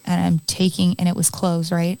and I'm taking, and it was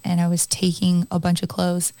clothes, right? And I was taking a bunch of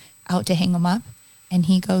clothes out to hang them up. And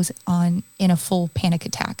he goes on in a full panic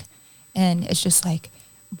attack. And it's just like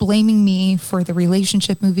blaming me for the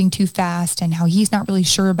relationship moving too fast and how he's not really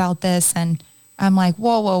sure about this. And I'm like,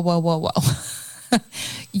 whoa.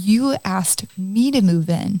 You asked me to move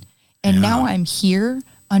in and now I'm here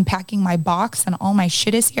unpacking my box and all my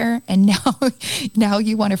shit is here. And now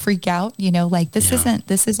you want to freak out, you know, like this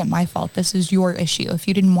isn't my fault. This is your issue. If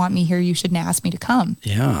you didn't want me here, you shouldn't ask me to come.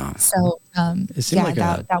 Yeah. So, like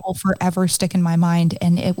that will forever stick in my mind.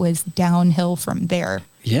 And it was downhill from there.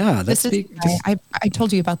 Yeah. I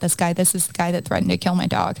told you about this guy. This is the guy that threatened to kill my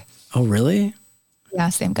dog. Oh, really? Yeah.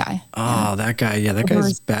 Same guy. Oh, that guy. Yeah. That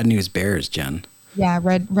guy's bad news bears, Jen. Yeah.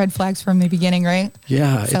 Red flags from the beginning, right?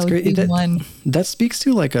 Yeah. So it's great. one. That speaks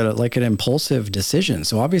to like an impulsive decision.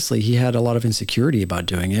 So obviously he had a lot of insecurity about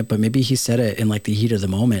doing it, but maybe he said it in like the heat of the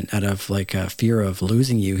moment out of like a fear of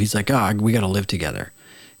losing you. He's like, we got to live together.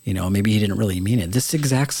 You know, maybe he didn't really mean it. This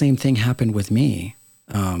exact same thing happened with me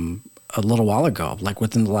a little while ago, like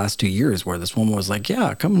within the last 2 years, where this woman was like,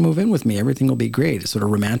 yeah, come and move in with me. Everything will be great. It sort of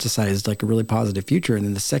romanticized like a really positive future. And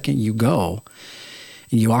then the second you go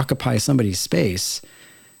You occupy somebody's space,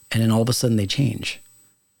 and then all of a sudden they change.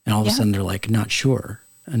 And all of a sudden they're like not sure.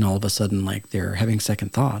 And all of a sudden like they're having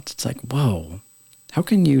second thoughts. It's like, whoa, how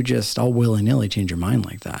can you just all willy-nilly change your mind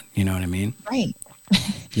like that? You know what I mean? Right.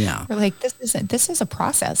 Yeah. We're like, this is a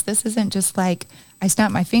process. This isn't just like I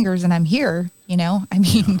snap my fingers and I'm here, you know? I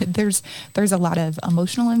mean, there's a lot of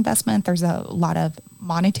emotional investment. There's a lot of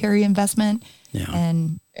monetary investment. Yeah.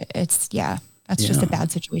 And it's, that's just a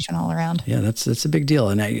bad situation all around. Yeah, that's a big deal.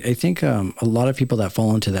 And I think a lot of people that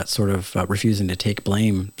fall into that sort of refusing to take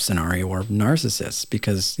blame scenario are narcissists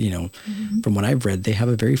because, you know, from what I've read, they have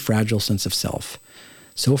a very fragile sense of self.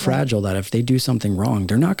 So fragile that if they do something wrong,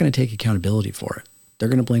 they're not going to take accountability for it. They're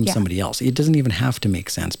going to blame somebody else. It doesn't even have to make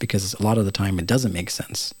sense because a lot of the time it doesn't make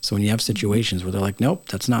sense. So when you have situations where they're like, nope,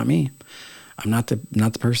 that's not me. I'm not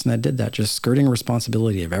the person that did that, just skirting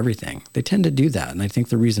responsibility of everything. They tend to do that. And I think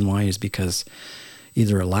the reason why is because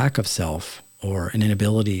either a lack of self or an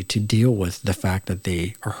inability to deal with the fact that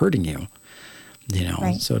they are hurting you, you know?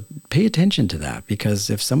 Right. So pay attention to that because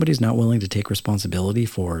if somebody's not willing to take responsibility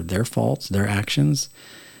for their faults, their actions,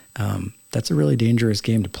 that's a really dangerous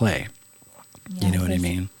game to play. Yeah, you know what I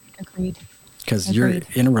mean? Agreed. Because you're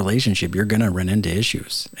in a relationship, you're going to run into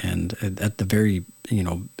issues. And at the very, you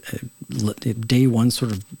know, day one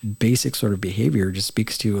sort of basic sort of behavior just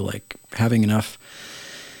speaks to like having enough,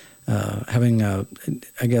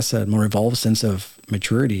 I guess, a more evolved sense of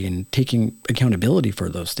maturity and taking accountability for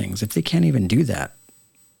those things. If they can't even do that,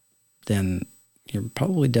 then you're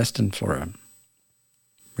probably destined for a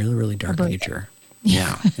really, really dark future.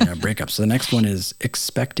 Yeah, a breakup. So the next one is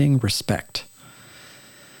expecting respect.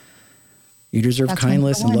 You deserve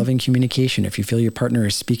kindness and loving communication. If you feel your partner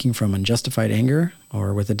is speaking from unjustified anger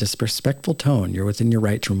or with a disrespectful tone, you're within your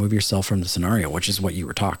right to remove yourself from the scenario, which is what you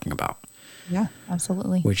were talking about. Yeah,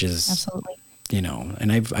 absolutely. Which is, you know,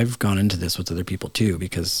 and I've gone into this with other people too,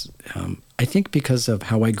 because I think because of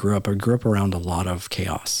how I grew up around a lot of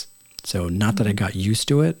chaos. So not that I got used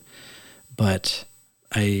to it, but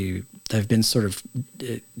I've been sort of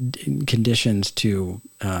conditioned to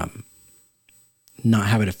not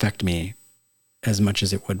have it affect me as much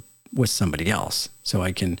as it would with somebody else. So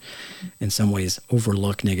I can, in some ways,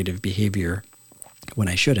 overlook negative behavior when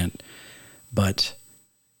I shouldn't. But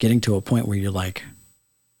getting to a point where you're like,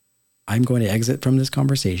 I'm going to exit from this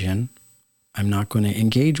conversation. I'm not going to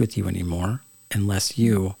engage with you anymore unless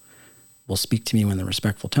you will speak to me in a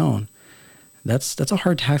respectful tone. That's a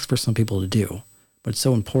hard task for some people to do, but it's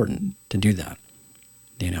so important to do that,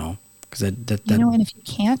 you know, because you know, and if you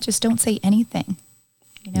can't, just don't say anything.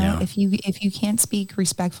 You know, Yeah. if you can't speak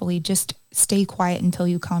respectfully, just stay quiet until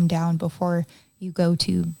you calm down before you go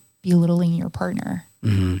to belittling your partner.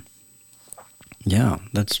 Mm-hmm. Yeah,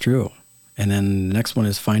 that's true. And then the next one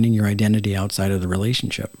is finding your identity outside of the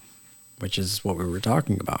relationship, which is what we were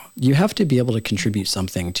talking about. You have to be able to contribute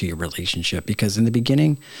something to your relationship because in the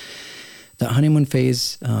beginning, the honeymoon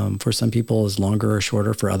phase for some people is longer or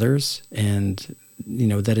shorter for others. And, you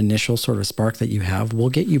know, that initial sort of spark that you have will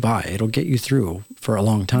get you by. It'll get you through for a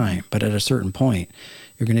long time. But at a certain point,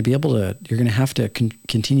 you're going to have to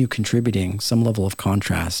continue contributing some level of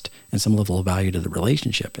contrast and some level of value to the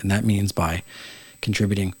relationship. And that means by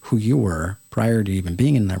contributing who you were prior to even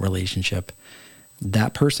being in that relationship,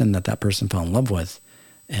 that person fell in love with,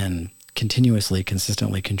 and continuously,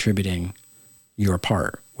 consistently contributing your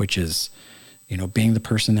part, which is, you know, being the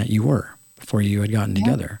person that you were before you had gotten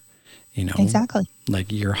together. You know, Exactly.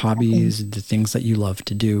 like your hobbies, the things that you love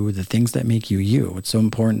to do, the things that make you you. It's so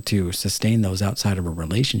important to sustain those outside of a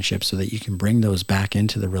relationship so that you can bring those back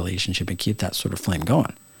into the relationship and keep that sort of flame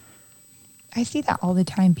going. I see that all the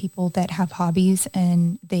time, people that have hobbies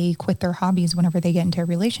and they quit their hobbies whenever they get into a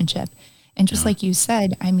relationship. And just like you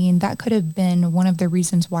said, I mean, that could have been one of the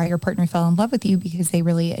reasons why your partner fell in love with you, because they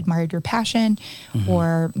really admired your passion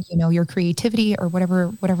or, you know, your creativity or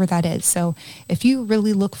whatever that is. So if you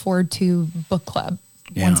really look forward to book club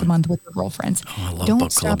once a month with your girlfriends, I love don't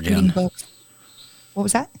book stop club, reading Jen. books. What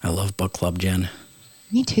was that? I love book club, Jen.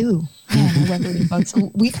 Me too. Yeah, I love reading books.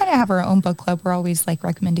 We kind of have our own book club. We're always like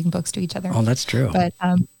recommending books to each other. Oh, that's true. But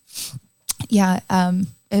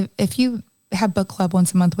if you have book club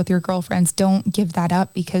once a month with your girlfriends, don't give that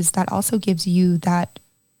up, because that also gives you that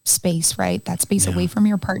space, right? That space away from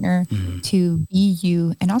your partner to be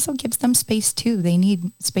you, and also gives them space too. They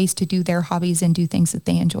need space to do their hobbies and do things that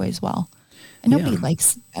they enjoy as well. And nobody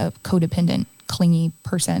likes a codependent, clingy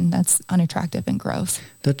person. That's unattractive and gross.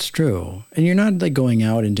 That's true. And you're not like going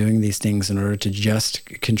out and doing these things in order to just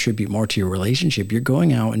contribute more to your relationship. You're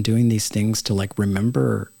going out and doing these things to like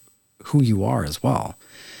remember who you are as well.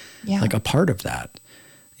 Yeah. Like a part of that,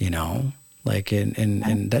 you know, Like,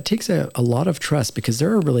 and that takes a lot of trust, because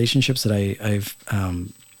there are relationships that I've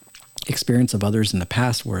experienced of others in the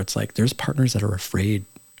past where it's like, there's partners that are afraid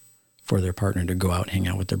for their partner to go out and hang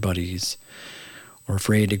out with their buddies, or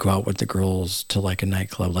afraid to go out with the girls to like a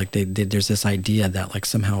nightclub. Like there's this idea that like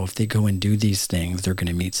somehow if they go and do these things, they're going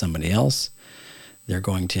to meet somebody else. They're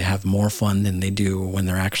going to have more fun than they do when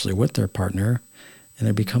they're actually with their partner. And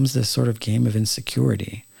there becomes this sort of game of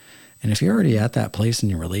insecurity. And if you're already at that place in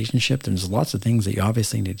your relationship, there's lots of things that you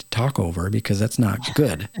obviously need to talk over, because that's not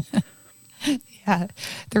good. Yeah.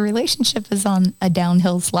 The relationship is on a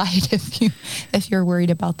downhill slide if you're worried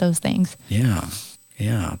about those things. Yeah.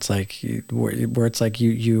 Yeah. It's like where it's like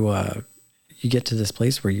you get to this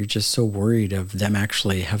place where you're just so worried of them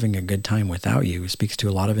actually having a good time without you. It speaks to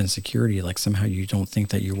a lot of insecurity. Like somehow you don't think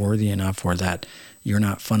that you're worthy enough, or that you're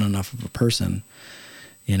not fun enough of a person,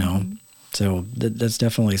 you know? Mm-hmm. So that's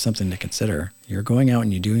definitely something to consider. You're going out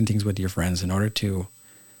and you're doing things with your friends in order to,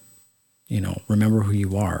 you know, remember who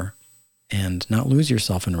you are and not lose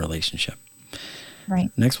yourself in a relationship. Right.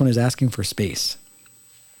 Next one is asking for space.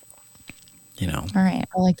 You know. All right.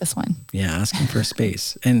 I like this one. Yeah. Asking for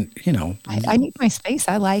space. And, you know. I need my space.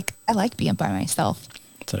 I like being by myself.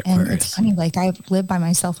 And it's funny, like I've lived by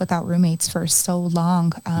myself without roommates for so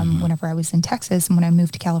long. Whenever I was in Texas, and when I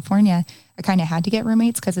moved to California, I kind of had to get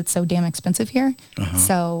roommates because it's so damn expensive here.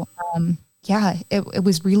 So, yeah, it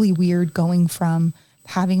was really weird going from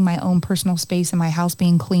having my own personal space and my house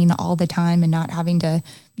being clean all the time and not having to,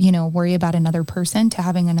 you know, worry about another person, to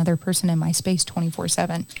having another person in my space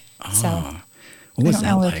 24/7. So what was I don't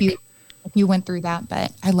know that like? if you went through that,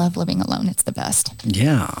 but I love living alone. It's the best.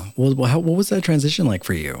 Yeah. Well, what was that transition like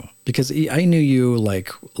for you? Because I knew you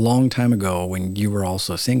like a long time ago when you were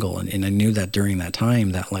also single. And I knew that during that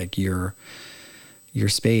time that like your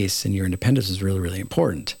space and your independence was really, really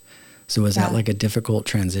important. So was that like a difficult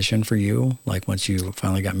transition for you? Like once you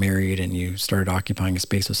finally got married and you started occupying a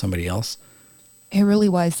space with somebody else? It really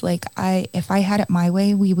was. Like if I had it my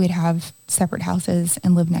way, we would have separate houses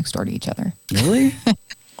and live next door to each other. Really?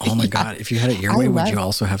 Oh my God. If you had it your way, would you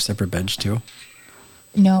also have separate beds too?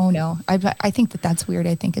 No. I think that's weird.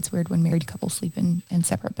 I think it's weird when married couples sleep in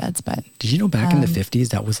separate beds, but. Did you know back in the 50s,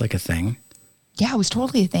 that was like a thing? Yeah, it was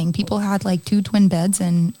totally a thing. People had like 2 twin beds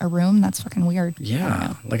in a room. That's fucking weird.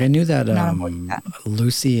 Yeah. Like I knew that,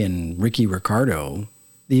 Lucy and Ricky Ricardo,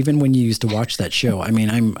 even when you used to watch that show, I mean,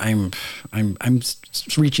 I'm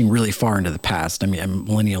reaching really far into the past. I mean,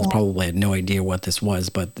 millennials probably had no idea what this was,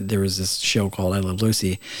 but there was this show called I Love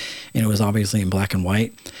Lucy, and it was obviously in black and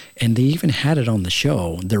white. And they even had it on the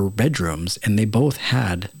show, their bedrooms, and they both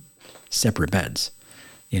had separate beds,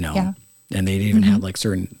 you know? Yeah. And they'd even have like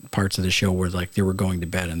certain parts of the show where like they were going to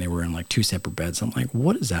bed and they were in like 2 separate beds. I'm like,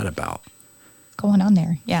 what is that about? What's going on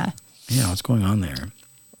there? Yeah. Yeah, what's going on there?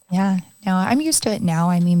 Yeah. No, I'm used to it now.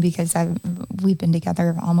 I mean, because we've been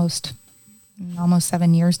together almost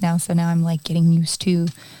 7 years now. So now I'm like getting used to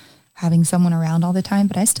having someone around all the time,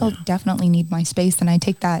 but I still definitely need my space. And I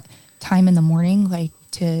take that time in the morning, like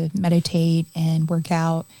to meditate and work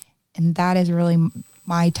out. And that is really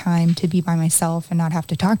my time to be by myself and not have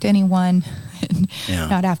to talk to anyone and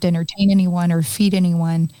not have to entertain anyone or feed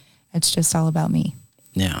anyone. It's just all about me.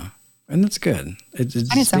 Yeah. And that's good.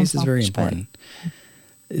 Space is very important.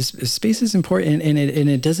 Space is important, and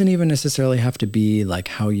it doesn't even necessarily have to be like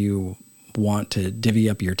how you want to divvy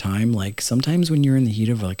up your time. Like sometimes when you're in the heat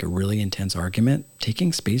of like a really intense argument,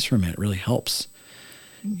 taking space from it really helps,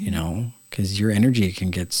 you know, because your energy can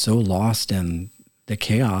get so lost in the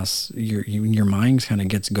chaos. Your mind kind of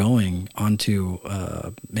gets going onto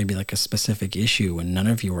maybe like a specific issue, and none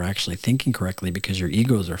of you are actually thinking correctly because your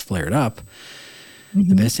egos are flared up.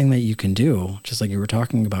 The best thing that you can do, just like you were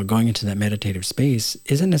talking about going into that meditative space,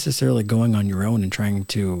 isn't necessarily going on your own and trying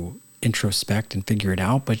to introspect and figure it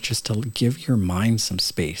out, but just to give your mind some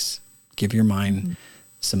space. Give your mind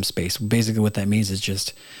some space. Basically what that means is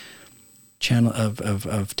just channel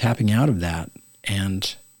of tapping out of that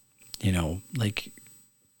and, you know, like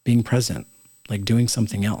being present, like doing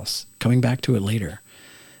something else, coming back to it later.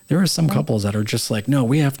 There are some couples that are just like, no,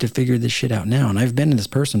 we have to figure this shit out now. And I've been in this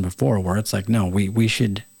person before where it's like, no, we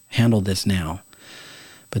should handle this now.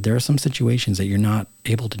 But there are some situations that you're not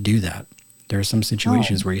able to do that. There are some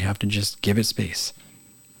situations where you have to just give it space.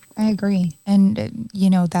 I agree. And, you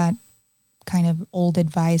know, that kind of old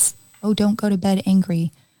advice, don't go to bed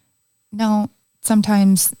angry. No,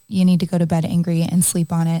 sometimes you need to go to bed angry and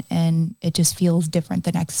sleep on it, and it just feels different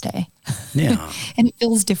the next day. Yeah. And it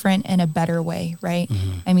feels different in a better way, right?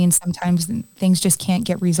 I mean, sometimes things just can't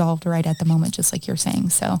get resolved right at the moment, just like you're saying.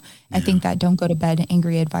 So I think that don't go to bed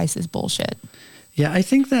angry advice is bullshit. Yeah, I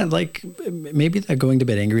think that like maybe that going to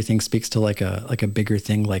bed angry thing speaks to like a bigger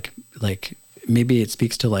thing. Like maybe it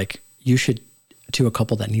speaks to like you should to a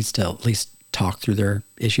couple that needs to at least talk through their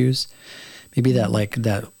issues. Maybe that like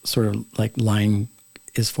that sort of like line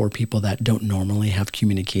is for people that don't normally have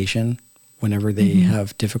communication whenever they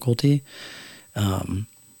have difficulty.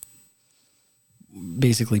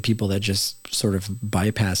 Basically people that just sort of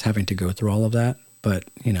bypass having to go through all of that. But,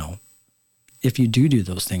 you know, if you do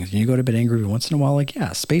those things and you go to bed angry once in a while, like,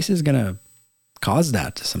 yeah, space is going to cause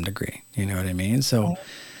that to some degree. You know what I mean? So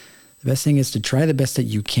the best thing is to try the best that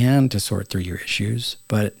you can to sort through your issues.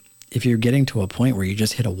 But if you're getting to a point where you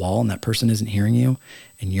just hit a wall and that person isn't hearing you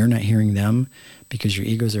and you're not hearing them because your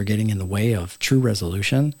egos are getting in the way of true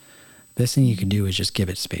resolution, the best thing you can do is just give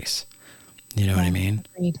it space. You know what I mean?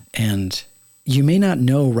 Agreed. And you may not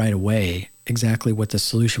know right away exactly what the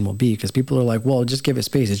solution will be because people are like, well, just give it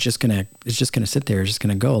space. It's just gonna sit there. It's just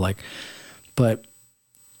gonna go but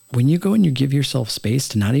when you go and you give yourself space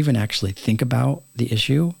to not even actually think about the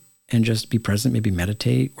issue and just be present, maybe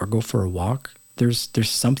meditate or go for a walk, there's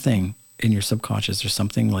something in your subconscious, there's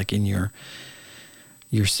something like in your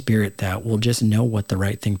spirit that will just know what the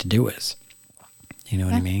right thing to do is. You know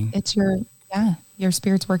what I mean? It's your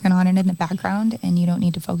spirit's working on it in the background and you don't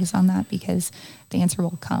need to focus on that because the answer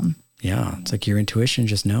will come. Yeah. It's like your intuition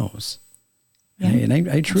just knows. Yeah, and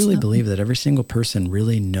I truly believe that every single person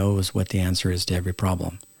really knows what the answer is to every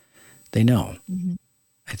problem. They know.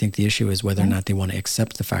 I think the issue is whether or not they want to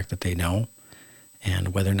accept the fact that they know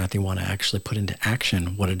and whether or not they want to actually put into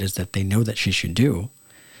action what it is that they know that she should do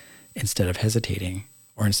instead of hesitating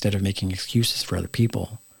or instead of making excuses for other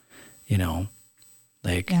people, you know.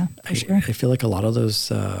 Like, I feel like a lot of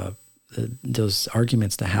those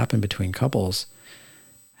arguments that happen between couples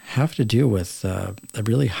have to do with a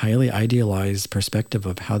really highly idealized perspective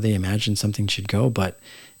of how they imagine something should go. But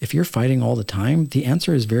if you're fighting all the time, the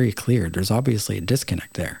answer is very clear. There's obviously a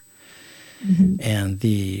disconnect there. And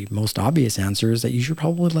the most obvious answer is that you should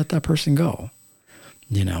probably let that person go,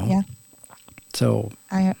 you know? Yeah. So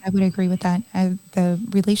I would agree with that. The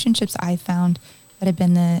relationships I found that have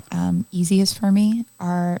been the easiest for me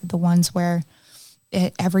are the ones where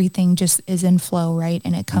everything just is in flow, right?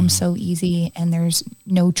 And it comes so easy and there's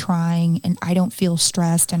no trying and I don't feel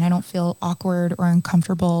stressed and I don't feel awkward or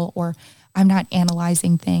uncomfortable or I'm not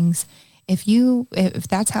analyzing things. If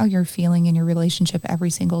that's how you're feeling in your relationship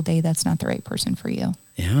every single day, that's not the right person for you.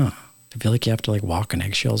 Yeah. I feel like you have to like walk on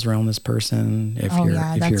eggshells around this person. If you're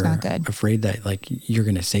not good. Afraid that like you're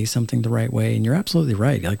going to say something the right way. And you're absolutely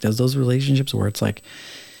right. Like there's those relationships where it's like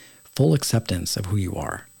full acceptance of who you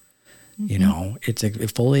are. You know, it's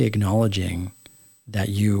fully acknowledging that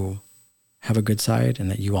you have a good side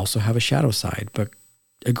and that you also have a shadow side, but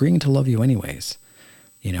agreeing to love you anyways,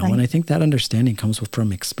 you know, and I think that understanding comes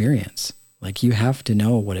from experience. Like you have to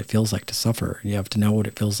know what it feels like to suffer. You have to know what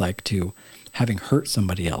it feels like to having hurt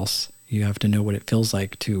somebody else. You have to know what it feels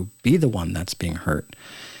like to be the one that's being hurt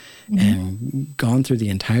and gone through the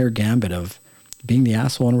entire gambit of being the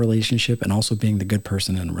asshole in a relationship and also being the good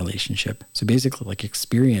person in a relationship. So basically like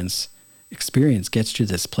experience gets to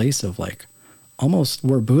this place of like almost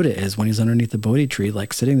where Buddha is when he's underneath the Bodhi tree,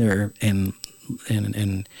 like sitting there and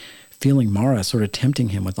feeling Mara sort of tempting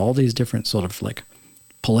him with all these different sort of like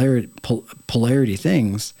polarity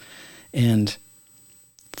things and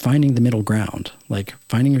finding the middle ground, like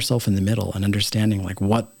finding yourself in the middle and understanding like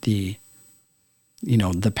what the, you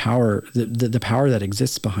know, the power that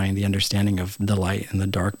exists behind the understanding of the light and the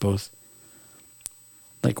dark, both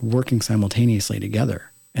like working simultaneously together.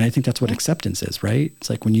 And I think that's what acceptance is, right? It's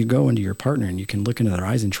like when you go into your partner and you can look into their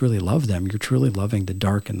eyes and truly love them, you're truly loving the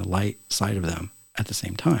dark and the light side of them at the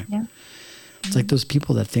same time. Yeah. It's like those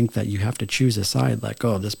people that think that you have to choose a side, like,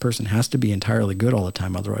 oh, this person has to be entirely good all the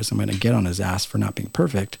time, otherwise I'm going to get on his ass for not being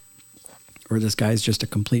perfect. Or this guy's just a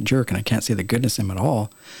complete jerk and I can't see the goodness in him at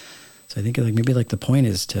all. So I think like maybe like the point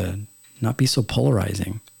is to not be so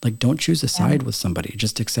polarizing. Like don't choose a side with somebody.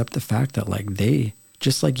 Just accept the fact that like they,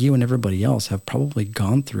 just like you and everybody else, have probably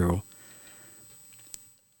gone through,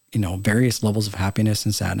 you know, various levels of happiness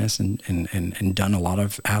and sadness and done a lot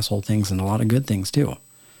of asshole things and a lot of good things too.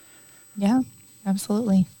 Yeah,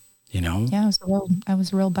 absolutely. You know? Yeah, I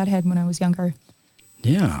was a real butthead when I was younger.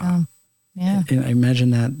 Yeah. Yeah. And I imagine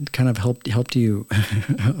that kind of helped you,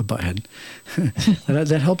 a butthead,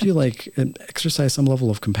 that helped you like exercise some level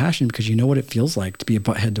of compassion because you know what it feels like to be a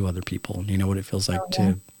butthead to other people. You know what it feels like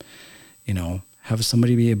to, you know, have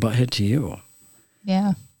somebody be a butthead to you.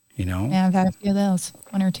 Yeah. You know? Yeah, I've had a few of those,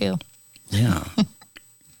 one or two. Yeah.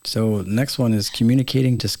 So next one is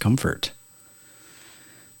communicating discomfort.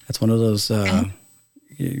 That's one of those,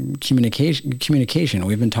 communication.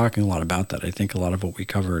 We've been talking a lot about that. I think a lot of what we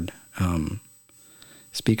covered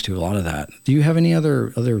speak to a lot of that. Do you have any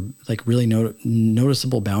other like really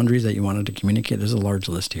noticeable boundaries that you wanted to communicate? There's a large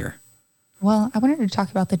list here. Well, I wanted to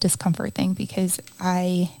talk about the discomfort thing because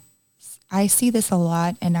I see this a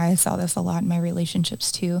lot, and I saw this a lot in my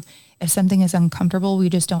relationships too. If something is uncomfortable, we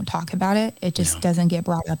just don't talk about it. It just doesn't get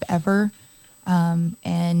brought up ever.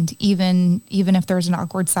 And even if there's an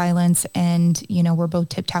awkward silence and, you know, we're both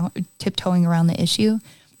tiptoeing around the issue,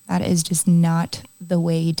 that is just not the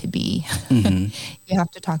way to be. Mm-hmm. You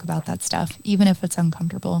have to talk about that stuff, even if it's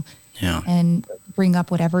uncomfortable. Yeah. And bring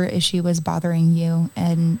up whatever issue is bothering you.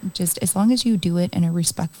 And just as long as you do it in a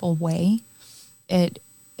respectful way,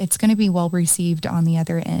 it's going to be well received on the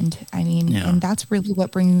other end. I mean, and that's really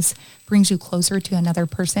what brings you closer to another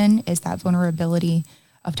person, is that vulnerability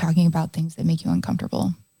of talking about things that make you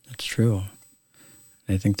uncomfortable. That's true.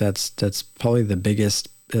 I think that's probably the biggest,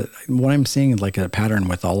 what I'm seeing like a pattern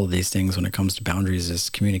with all of these things when it comes to boundaries is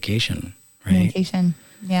communication, right? Communication.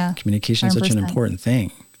 Yeah. Communication is such an important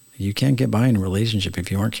thing. You can't get by in a relationship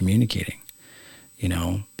if you aren't communicating, you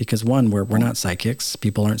know, because one, we're not psychics.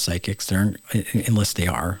 People aren't psychics. They aren't, unless they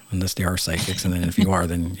are psychics. And then if you are,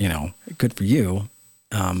 then, you know, good for you.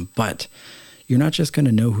 But you're not just going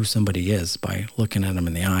to know who somebody is by looking at them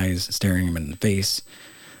in the eyes, staring them in the face,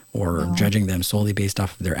 or judging them solely based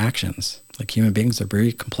off of their actions. Like, human beings are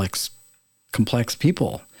very complex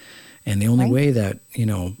people. And the only way that, you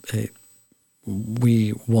know,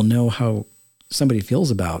 we will know how somebody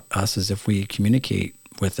feels about us is if we communicate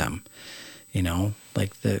with them, you know,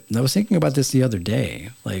 like I was thinking about this the other day.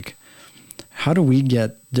 Like, how do we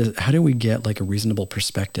get like a reasonable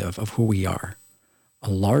perspective of who we are? A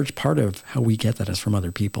large part of how we get that is from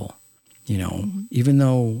other people. You know, even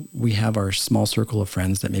though we have our small circle of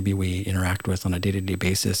friends that maybe we interact with on a day-to-day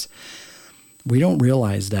basis, we don't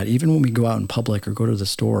realize that even when we go out in public or go to the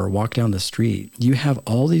store or walk down the street, you have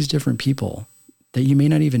all these different people that you may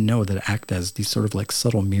not even know that act as these sort of like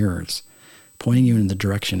subtle mirrors, pointing you in the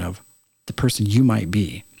direction of the person you might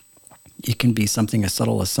be. It can be something as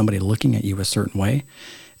subtle as somebody looking at you a certain way.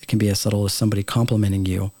 It can be as subtle as somebody complimenting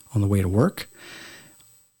you on the way to work.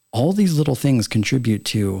 All these little things contribute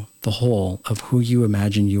to the whole of who you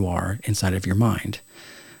imagine you are inside of your mind,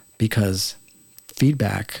 because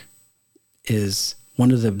feedback is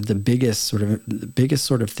one of the biggest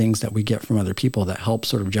sort of things that we get from other people that help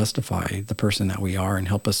sort of justify the person that we are and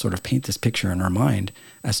help us sort of paint this picture in our mind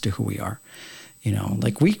as to who we are. You know,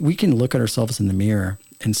 like we can look at ourselves in the mirror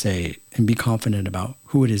and say, and be confident about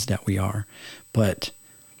who it is that we are. But,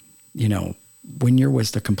 you know, when you're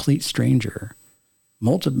with a complete stranger,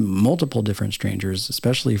 multiple different strangers,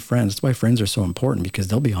 especially friends, that's why friends are so important, because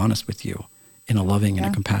they'll be honest with you in a loving and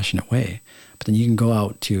a compassionate way. But then you can go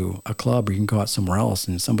out to a club or you can go out somewhere else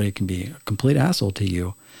and somebody can be a complete asshole to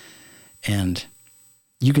you, and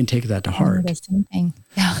you can take that to heart. The same thing.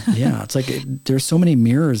 Yeah. It's like there's so many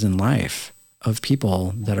mirrors in life of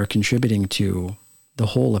people that are contributing to the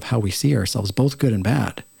whole of how we see ourselves, both good and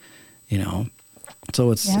bad, you know?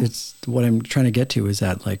 So it's what I'm trying to get to is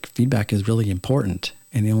that like feedback is really important.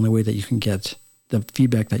 And the only way that you can get the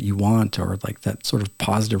feedback that you want, or like that sort of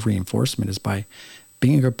positive reinforcement, is by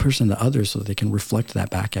being a good person to others so that they can reflect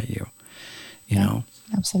that back at you, you know?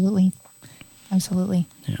 Absolutely.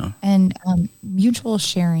 Yeah. And mutual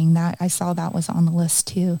sharing, that I saw that was on the list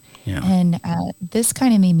too. Yeah. And this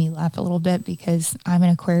kind of made me laugh a little bit because I'm an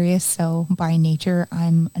Aquarius. So by nature,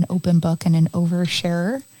 I'm an open book and an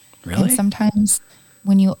oversharer. Really? And sometimes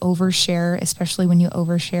when you overshare, especially when you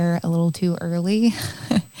overshare a little too early,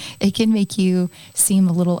 it can make you seem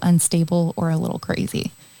a little unstable or a little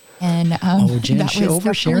crazy. And Jen, that was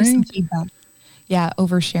oversharing? some feedback. Yeah,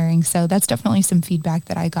 oversharing. So that's definitely some feedback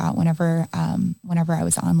that I got whenever I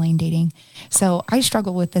was online dating. So I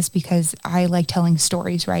struggle with this because I like telling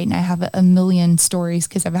stories, right? And I have a million stories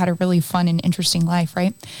because I've had a really fun and interesting life,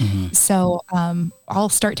 right? Mm-hmm. So I'll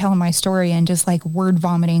start telling my story and just like word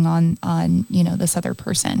vomiting on you know, this other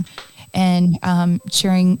person, and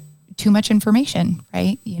sharing too much information,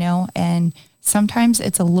 right? You know, and sometimes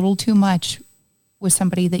it's a little too much with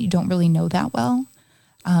somebody that you don't really know that well.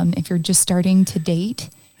 If you're just starting to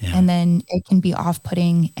date, and then it can be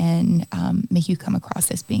off-putting and make you come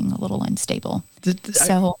across as being a little unstable.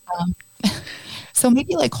 So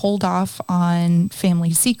maybe like hold off on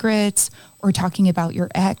family secrets or talking about your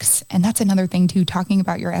ex. And that's another thing too, talking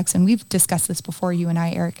about your ex. And we've discussed this before, you and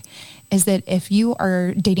I, Eric, is that if you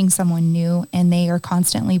are dating someone new and they are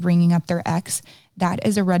constantly bringing up their ex, that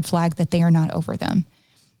is a red flag that they are not over them.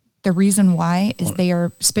 The reason why is they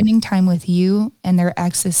are spending time with you and their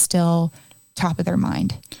ex is still top of their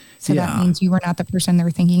mind. So Yeah. that means you are not the person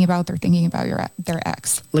they're thinking about. They're thinking about their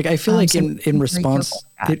ex. Like, I feel like so in be very response, careful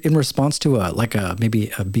with that. in response to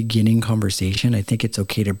maybe a beginning conversation, I think it's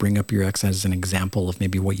okay to bring up your ex as an example of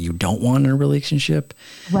maybe what you don't want in a relationship.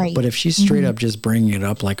 Right. But if she's straight up just bringing it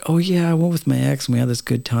up like, oh yeah, I went with my ex and we had this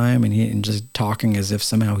good time, and just talking as if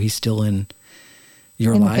somehow he's still in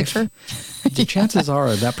your In the life, picture? the chances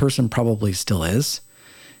are that person probably still is.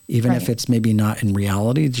 Even if Right. it's maybe not in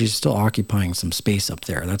reality, she's still occupying some space up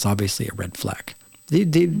there. That's obviously a red flag.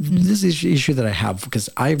 This is the issue that I have, because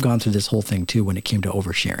I've gone through this whole thing too when it came to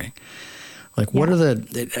oversharing. Like, what are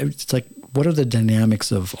the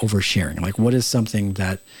dynamics of oversharing? Like, what is something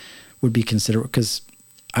that would be considered? Because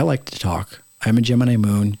I like to talk. I'm a Gemini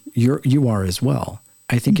moon. You are as well.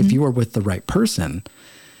 I think if you are with the right person,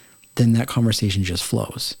 then that conversation just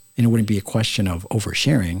flows, and it wouldn't be a question of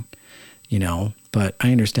oversharing, But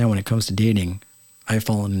I understand when it comes to dating, I've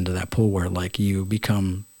fallen into that pool where like you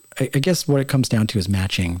become, I guess what it comes down to is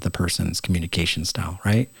matching the person's communication style,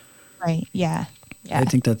 right? Right. Yeah. Yeah. I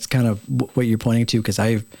think that's kind of what you're pointing to, because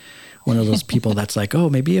I'm one of those people that's like, oh,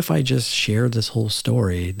 maybe if I just share this whole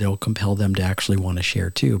story, they'll compel them to actually want to share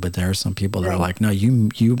too. But there are some people that are like, no, you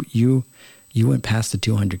went past the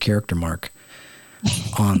 200 character mark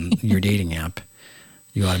on your dating app.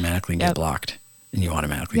 You automatically get blocked, and you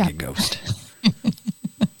automatically get ghosted.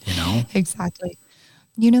 Exactly.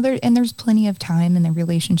 There's plenty of time in the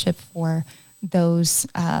relationship for those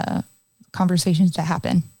conversations to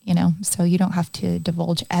happen, so you don't have to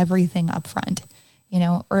divulge everything up front,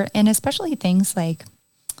 and especially things like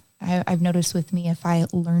I've noticed with me, if I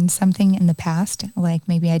learned something in the past, like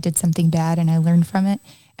maybe I did something bad and I learned from it,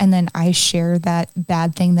 and then I share that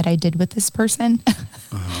bad thing that I did with this person,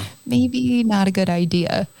 maybe not a good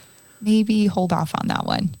idea. Maybe hold off on that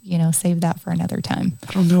one, save that for another time.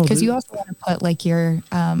 I don't know. Because you also want to put like your,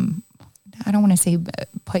 I don't want to say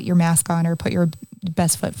put your mask on or put your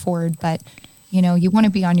best foot forward, but, you want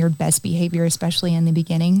to be on your best behavior, especially in the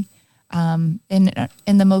beginning, in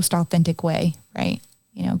the most authentic way, right?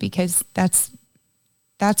 Because that's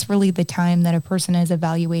really the time that a person is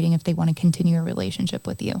evaluating if they want to continue a relationship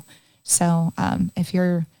with you. So if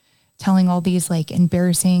you're telling all these like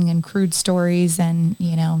embarrassing and crude stories and,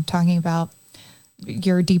 talking about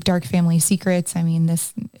your deep, dark family secrets, I mean,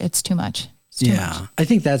 it's too much. It's too much. I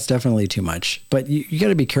think that's definitely too much. But you got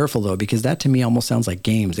to be careful though, because that to me almost sounds like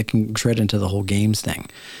games. It can tread into the whole games thing,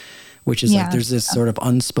 which is like there's this sort of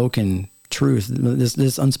unspoken truth,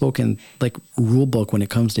 this unspoken like rule book when it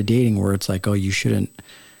comes to dating, where it's like, oh, you shouldn't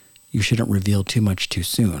reveal too much too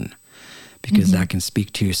soon, because that can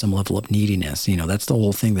speak to some level of neediness. That's the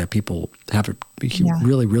whole thing that people have a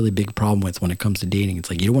really, really big problem with when it comes to dating. It's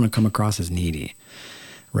like, you don't want to come across as needy,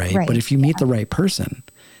 right? But if you meet the right person,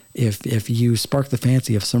 if you spark the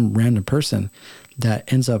fancy of some random person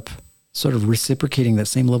that ends up sort of reciprocating that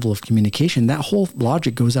same level of communication, that whole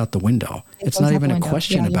logic goes out the window. It's not even a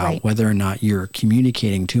question about whether or not you're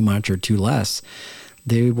communicating too much or too less.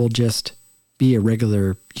 They will just be a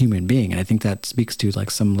regular human being. And I think that speaks to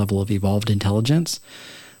like some level of evolved intelligence.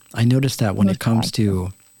 I noticed that when it comes to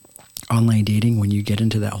online dating, when you get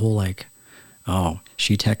into that whole like, oh,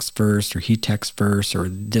 she texts first or he texts first, or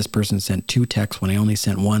this person sent 2 texts when I only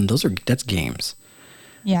sent 1. That's games.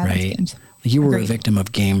 Yeah. Right. That's games. You were a victim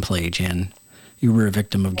of gameplay, Jen. You were a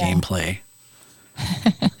victim of gameplay.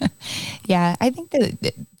 Yeah, I think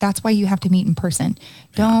that's why you have to meet in person.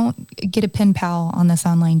 Don't get a pen pal on this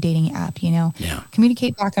online dating app, Yeah.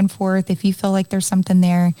 Communicate back and forth. If you feel like there's something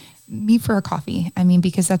there, meet for a coffee. I mean,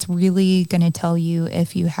 because that's really going to tell you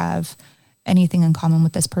if you have anything in common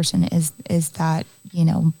with this person, is that,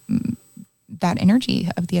 that energy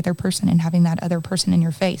of the other person and having that other person in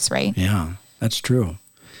your face, right? Yeah, that's true.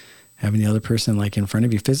 Having the other person like in front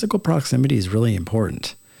of you. Physical proximity is really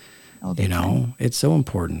important. It's so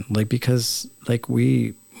important. Like, because like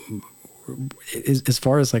as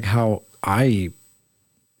far as like how I,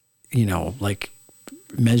 like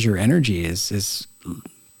measure energy is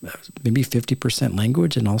maybe 50%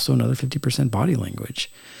 language and also another 50% body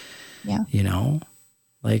language. Yeah.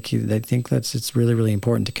 Like I think it's really, really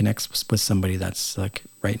important to connect with somebody that's like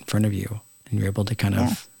right in front of you, and you're able to kind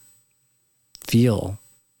of feel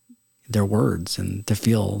their words and to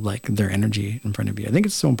feel like their energy in front of you. I think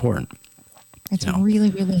it's so important. It's really,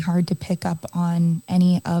 really hard to pick up on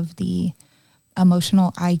any of the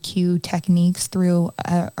emotional IQ techniques through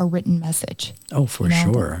a written message. Oh, for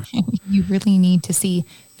sure. You really need to see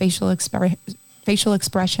facial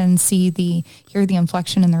expression, hear the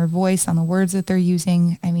inflection in their voice on the words that they're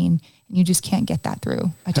using. I mean, you just can't get that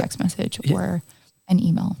through a text message or an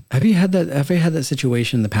email. Have you had that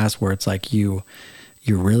situation in the past where it's like you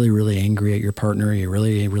you're really, really angry at your partner, you're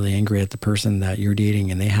really, really angry at the person that you're dating,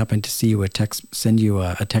 and they happen to see you send you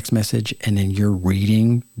a text message, and then you're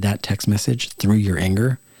reading that text message through your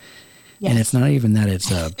anger. Yes. And it's not even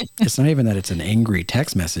that it's an angry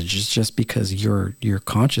text message. It's just because your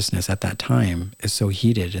consciousness at that time is so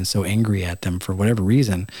heated and so angry at them for whatever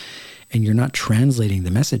reason, and you're not translating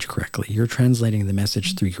the message correctly. You're translating the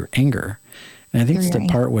message through your anger. And I think it's the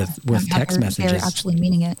part with text messages. They're actually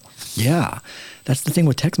meaning it. Yeah. That's the thing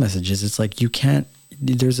with text messages. It's like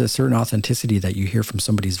there's a certain authenticity that you hear from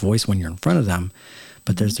somebody's voice when you're in front of them,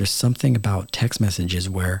 but there's something about text messages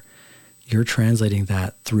where you're translating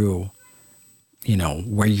that through,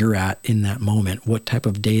 where you're at in that moment, what type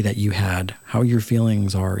of day that you had, how your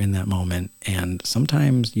feelings are in that moment. And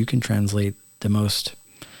sometimes you can translate the most,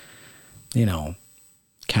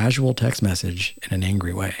 casual text message in an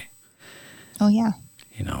angry way. Oh, yeah.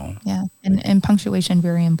 Yeah. And punctuation,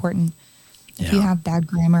 very important. If you have bad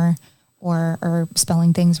grammar or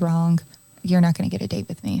spelling things wrong, you're not going to get a date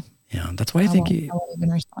with me. Yeah. That's why I won't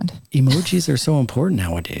even respond. Emojis are so important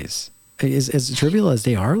nowadays. As trivial as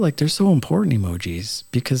they are, like, they're so important, emojis,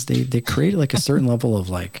 because they create like a certain level of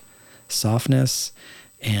like softness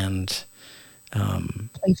and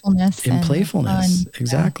playfulness. Fun.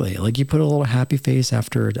 Exactly. Yeah. Like, you put a little happy face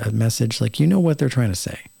after a message, like, what they're trying to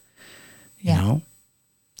say. You know?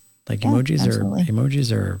 Like,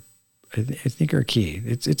 emojis are, I think, are key.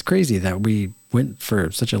 It's crazy that we went for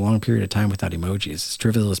such a long period of time without emojis. As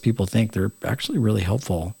trivial as people think, they're actually really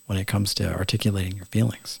helpful when it comes to articulating your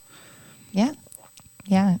feelings. Yeah.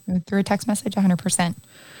 Yeah. Through a text message, 100%.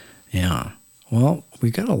 Yeah. Well, we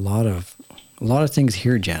got a lot of things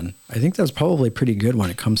here, Jen. I think that's probably pretty good when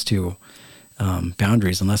it comes to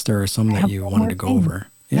boundaries, unless there are some that you wanted to go over.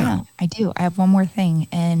 Yeah, I do. I have one more thing.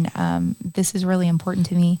 And this is really important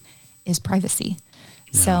to me, is privacy.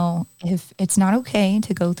 Yeah. So if it's not okay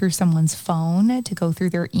to go through someone's phone, to go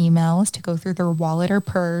through their emails, to go through their wallet or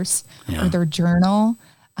purse or their journal,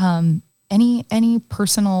 any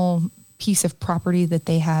personal piece of property that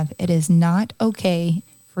they have, it is not okay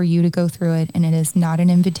for you to go through it. And it is not an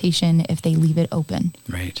invitation if they leave it open.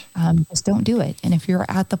 Right. Just don't do it. And if you're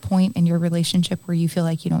at the point in your relationship where you feel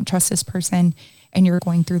like you don't trust this person and you're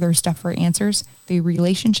going through their stuff for answers, the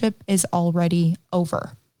relationship is already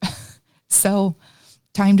over. So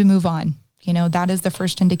time to move on. That is the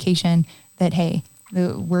first indication that, hey,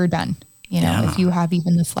 we're done. If you have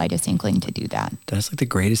even the slightest inkling to do that. That's like the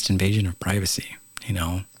greatest invasion of privacy,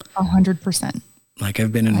 100%. Like,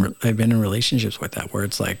 I've been in relationships with that, where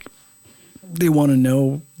it's like, they want to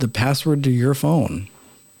know the password to your phone,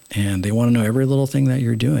 and they want to know every little thing that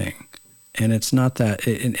you're doing. And it's not that,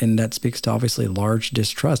 and that speaks to obviously large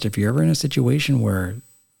distrust. If you're ever in a situation where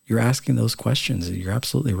you're asking those questions, you're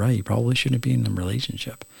absolutely right. You probably shouldn't be in a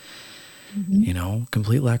relationship. Mm-hmm.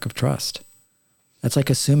 Complete lack of trust. That's like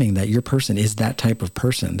assuming that your person is that type of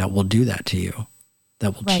person that will do that to you,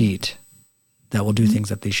 that will cheat, that will do things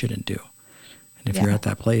that they shouldn't do. And if you're at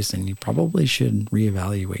that place, then you probably should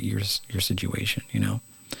reevaluate your situation,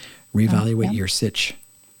 reevaluate your sitch.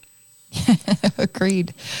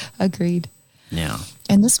 Agreed. Yeah.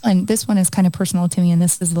 And this one is kind of personal to me. And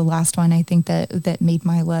this is the last one I think that made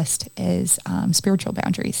my list, is spiritual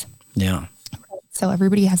boundaries. Yeah. So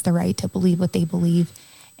everybody has the right to believe what they believe.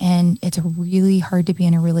 And it's really hard to be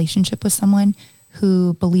in a relationship with someone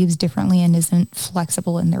who believes differently and isn't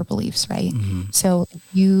flexible in their beliefs, right? Mm-hmm. So if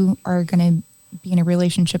you are going to be in a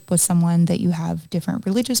relationship with someone that you have different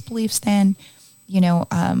religious beliefs than,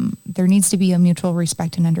 there needs to be a mutual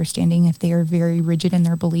respect and understanding. If they are very rigid in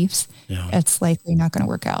their beliefs, it's likely not going to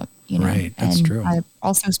work out, Right, that's true. I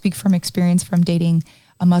also speak from experience from dating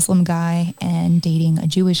a Muslim guy and dating a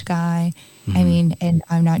Jewish guy. Mm-hmm. I mean, and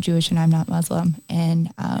I'm not Jewish and I'm not Muslim.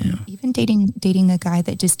 And even dating a guy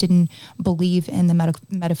that just didn't believe in the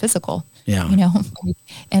metaphysical,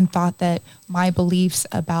 and thought that my beliefs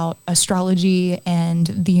about astrology and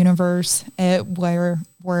the universe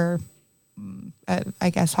were I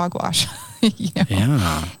guess, hogwash.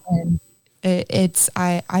 Yeah. And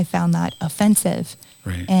I found that offensive.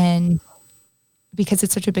 Right. And because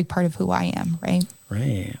it's such a big part of who I am, right?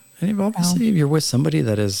 Right. And obviously, if you're with somebody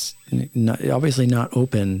that is obviously not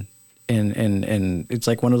open, and it's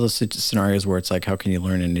like one of those scenarios where it's like, how can you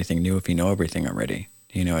learn anything new if you know everything already?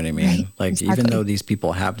 You know what I mean? Right. Like, exactly. Even though these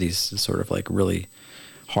people have these sort of like really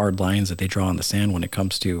hard lines that they draw in the sand when it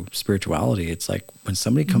comes to spirituality, it's like when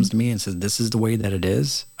somebody comes to me and says, this is the way that it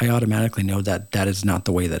is, I automatically know that that is not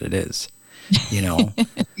the way that it is.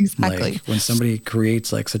 Exactly. Like, when somebody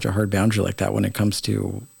creates like such a hard boundary like that when it comes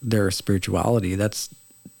to their spirituality,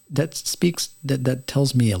 that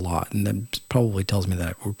tells me a lot, and that probably tells me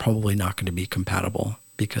that we're probably not going to be compatible,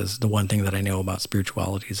 because the one thing that I know about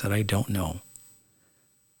spirituality is that I don't know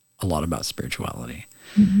a lot about spirituality.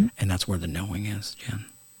 Mm-hmm. And that's where the knowing is, Jen.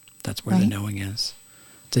 That's where the knowing is.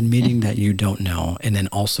 It's admitting that you don't know, and then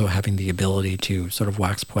also having the ability to sort of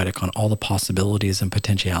wax poetic on all the possibilities and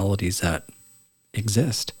potentialities that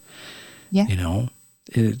exist. Yeah. You know,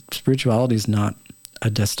 spirituality is not a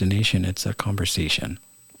destination, it's a conversation.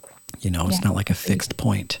 You know, it's not like a fixed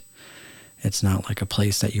point. It's not like a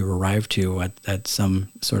place that you arrive to at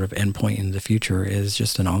some sort of endpoint in the future. It is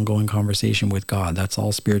just an ongoing conversation with God. That's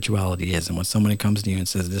all spirituality is. And when somebody comes to you and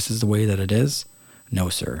says, this is the way that it is, no,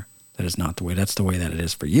 sir, that is not the way. That's the way that it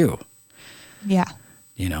is for you. Yeah.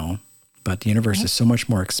 You know, but the universe is so much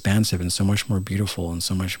more expansive and so much more beautiful and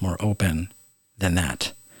so much more open than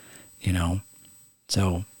that, you know?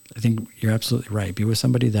 So I think you're absolutely right. Be with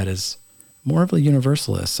somebody that is more of a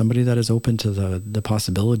universalist, somebody that is open to the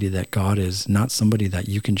possibility that God is not somebody that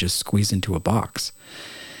you can just squeeze into a box.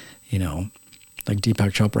 You know, like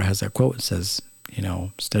Deepak Chopra has that quote that says, you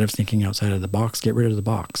know, instead of thinking outside of the box, get rid of the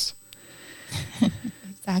box.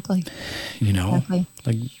 Exactly. You know, exactly.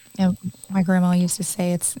 like, you know, my grandma used to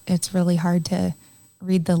say it's really hard to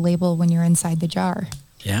read the label when you're inside the jar.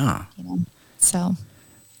 yeah, You know, so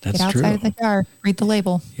that's get outside true. of the jar, read the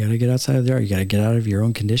label. You got to get outside of there. You got to get out of your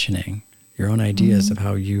own conditioning, your own ideas of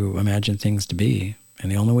how you imagine things to be.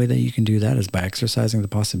 And the only way that you can do that is by exercising the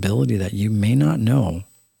possibility that you may not know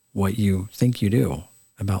what you think you do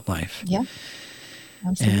about life. Yeah.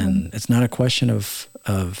 Absolutely. And it's not a question of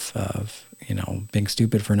you know, being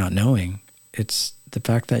stupid for not knowing. It's the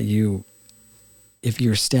fact that if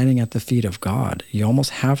you're standing at the feet of God, you almost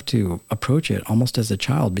have to approach it almost as a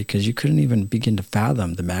child, because you couldn't even begin to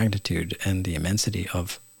fathom the magnitude and the immensity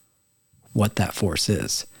of what that force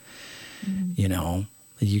is. You know,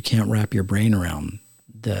 you can't wrap your brain around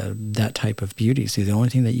that type of beauty. See, the only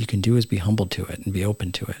thing that you can do is be humble to it and be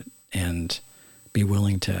open to it and be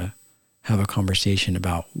willing to have a conversation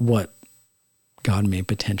about what God may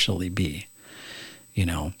potentially be, you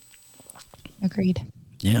know? Agreed.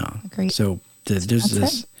 Yeah. Agreed. So there's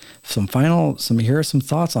this, here are some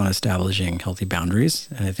thoughts on establishing healthy boundaries.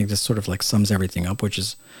 And I think this sort of like sums everything up, which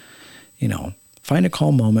is, you know, find a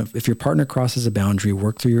calm moment. If your partner crosses a boundary,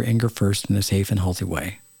 work through your anger first in a safe and healthy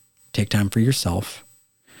way. Take time for yourself,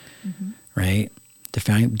 right?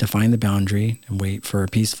 Define the boundary and wait for a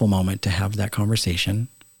peaceful moment to have that conversation.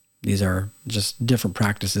 These are just different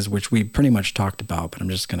practices, which we pretty much talked about, but I'm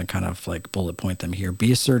just going to kind of like bullet point them here.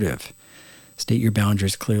 Be assertive. State your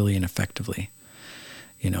boundaries clearly and effectively.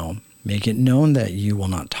 You know, make it known that you will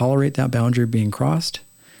not tolerate that boundary being crossed,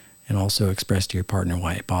 and also express to your partner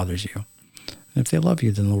why it bothers you. And if they love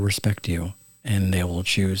you, then they'll respect you, and they will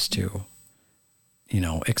choose to, you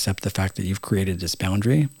know, accept the fact that you've created this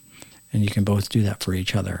boundary, and you can both do that for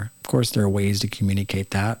each other. Of course, there are ways to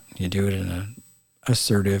communicate that. You do it in an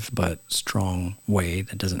assertive but strong way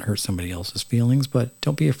that doesn't hurt somebody else's feelings, but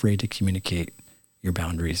don't be afraid to communicate your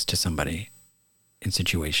boundaries to somebody in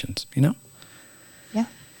situations, you know? Yeah.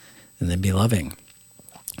 And then be loving.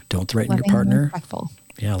 Don't threaten Loving your partner. and respectful.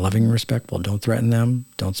 Yeah, loving and respectful. Don't threaten them.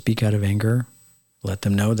 Don't speak out of anger. Let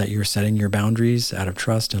them know that you're setting your boundaries out of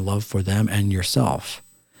trust and love for them and yourself,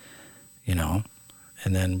 you know?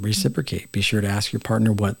 And then reciprocate. Be sure to ask your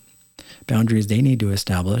partner what boundaries they need to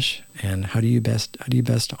establish, and how do you best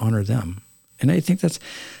honor them. And I think that's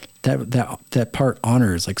that part,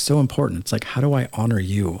 honor, is like so important. It's like, how do I honor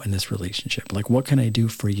you in this relationship? Like, what can I do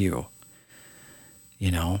for you?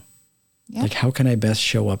 You know, like, how can I best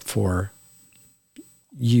show up for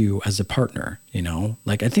you as a partner? You know,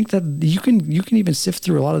 like, I think that you can even sift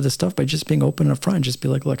through a lot of this stuff by just being open and upfront. Just be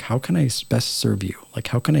like, look, how can I best serve you? Like,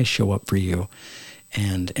 how can I show up for you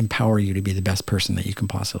and empower you to be the best person that you can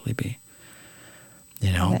possibly be?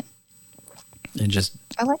 You know, and just,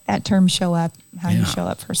 I like that term, show up, how Yeah. you show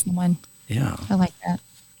up for someone. yeah, I like that.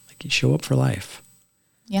 like, you show up for life.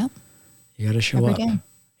 Yeah. You got to show Every up. day.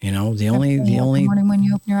 You know, the Every morning when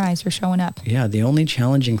you open your eyes, you're showing up. yeah, the only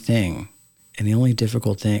challenging thing and the only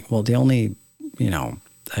difficult thing, well, the only, you know,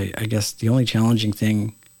 I guess the only challenging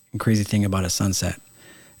thing and crazy thing about a sunset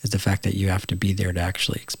is the fact that you have to be there to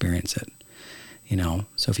actually experience it. You know,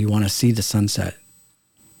 so if you want to see the sunset,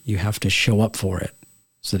 you have to show up for it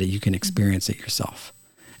so that you can experience it yourself.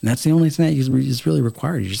 And that's the only thing that is really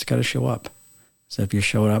required. You just got to show up. So if you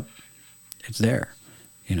show up, it's there,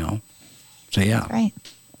 you know? So yeah. That's right.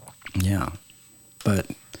 Yeah. But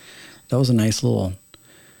that was a nice little,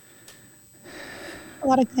 A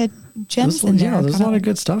lot of good gems in there. yeah, there's a lot of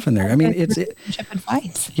good stuff in there. I mean, relationship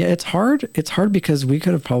advice. yeah, it's hard. It's hard because we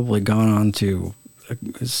could have probably gone on to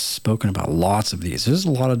has spoken about lots of these. There's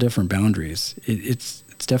a lot of different boundaries. It's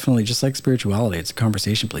definitely just like spirituality. It's a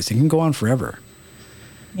conversation place. It can go on forever.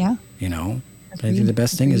 Yeah. You know, I think the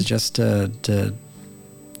best thing is just to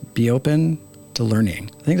be open to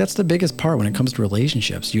learning. I think that's the biggest part when it comes to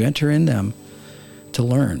relationships. You enter in them to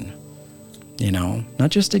learn, you know,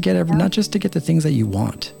 not just to get the things that you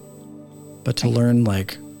want, but to learn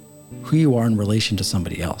like who you are in relation to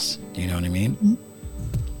somebody else. You know what I mean?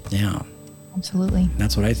 Mm-hmm. Yeah. Absolutely. And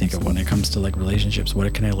that's what I think of when it comes to like relationships.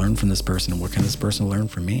 What can I learn from this person? What can this person learn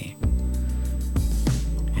from me?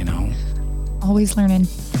 You know? Always learning.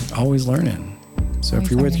 Always learning. So Always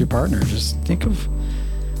if you're with learning. your partner, just think of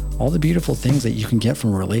all the beautiful things that you can get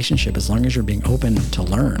from a relationship as long as you're being open to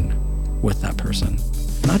learn with that person.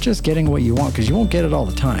 Not just getting what you want, because you won't get it all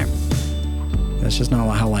the time. That's just not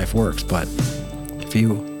how life works. But if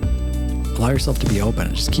you allow yourself to be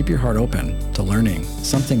open, just keep your heart open to learning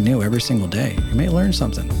something new every single day. You may learn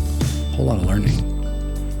something. A whole lot of learning.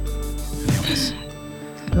 Anyways.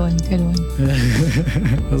 Good one. Good one.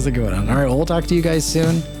 That was a good one. All right, well, we'll talk to you guys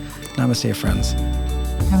soon. Namaste, friends.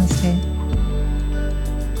 Namaste.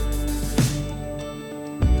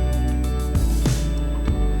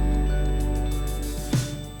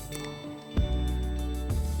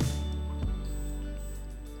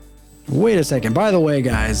 Wait a second. By the way,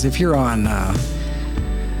 guys, if you're on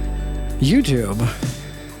YouTube,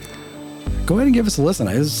 go ahead and give us a listen.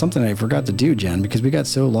 This is something I forgot to do, Jen, because we got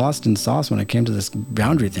so lost in sauce when it came to this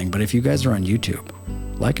boundary thing. But if you guys are on YouTube,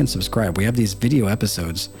 like and subscribe. We have these video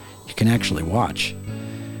episodes you can actually watch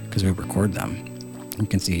because we record them. You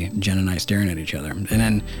can see Jen and I staring at each other. And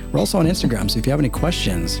then we're also on Instagram. So if you have any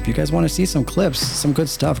questions, if you guys want to see some clips, some good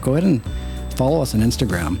stuff, go ahead and follow us on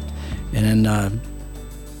Instagram. And then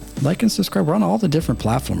like and subscribe. We're on all the different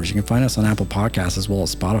platforms. You can find us on Apple Podcasts as well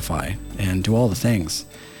as Spotify and do all the things.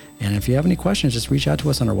 And if you have any questions, just reach out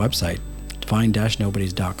to us on our website,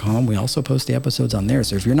 divine-nobodies.com. We also post the episodes on there.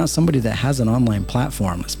 So if you're not somebody that has an online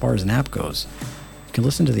platform as far as an app goes, you can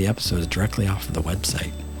listen to the episodes directly off of the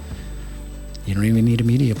website. You don't even need a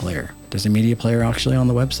media player. There's a media player actually on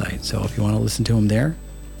the website. So if you want to listen to them there,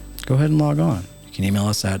 go ahead and log on. You can email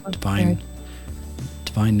us at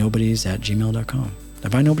divinenobodies@gmail.com.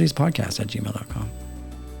 divinenobodiespodcast@gmail.com.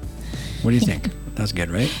 What do you think? That was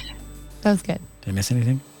good, right? That was good. Did I miss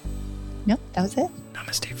anything? Nope, that was it.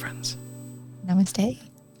 Namaste, friends. Namaste.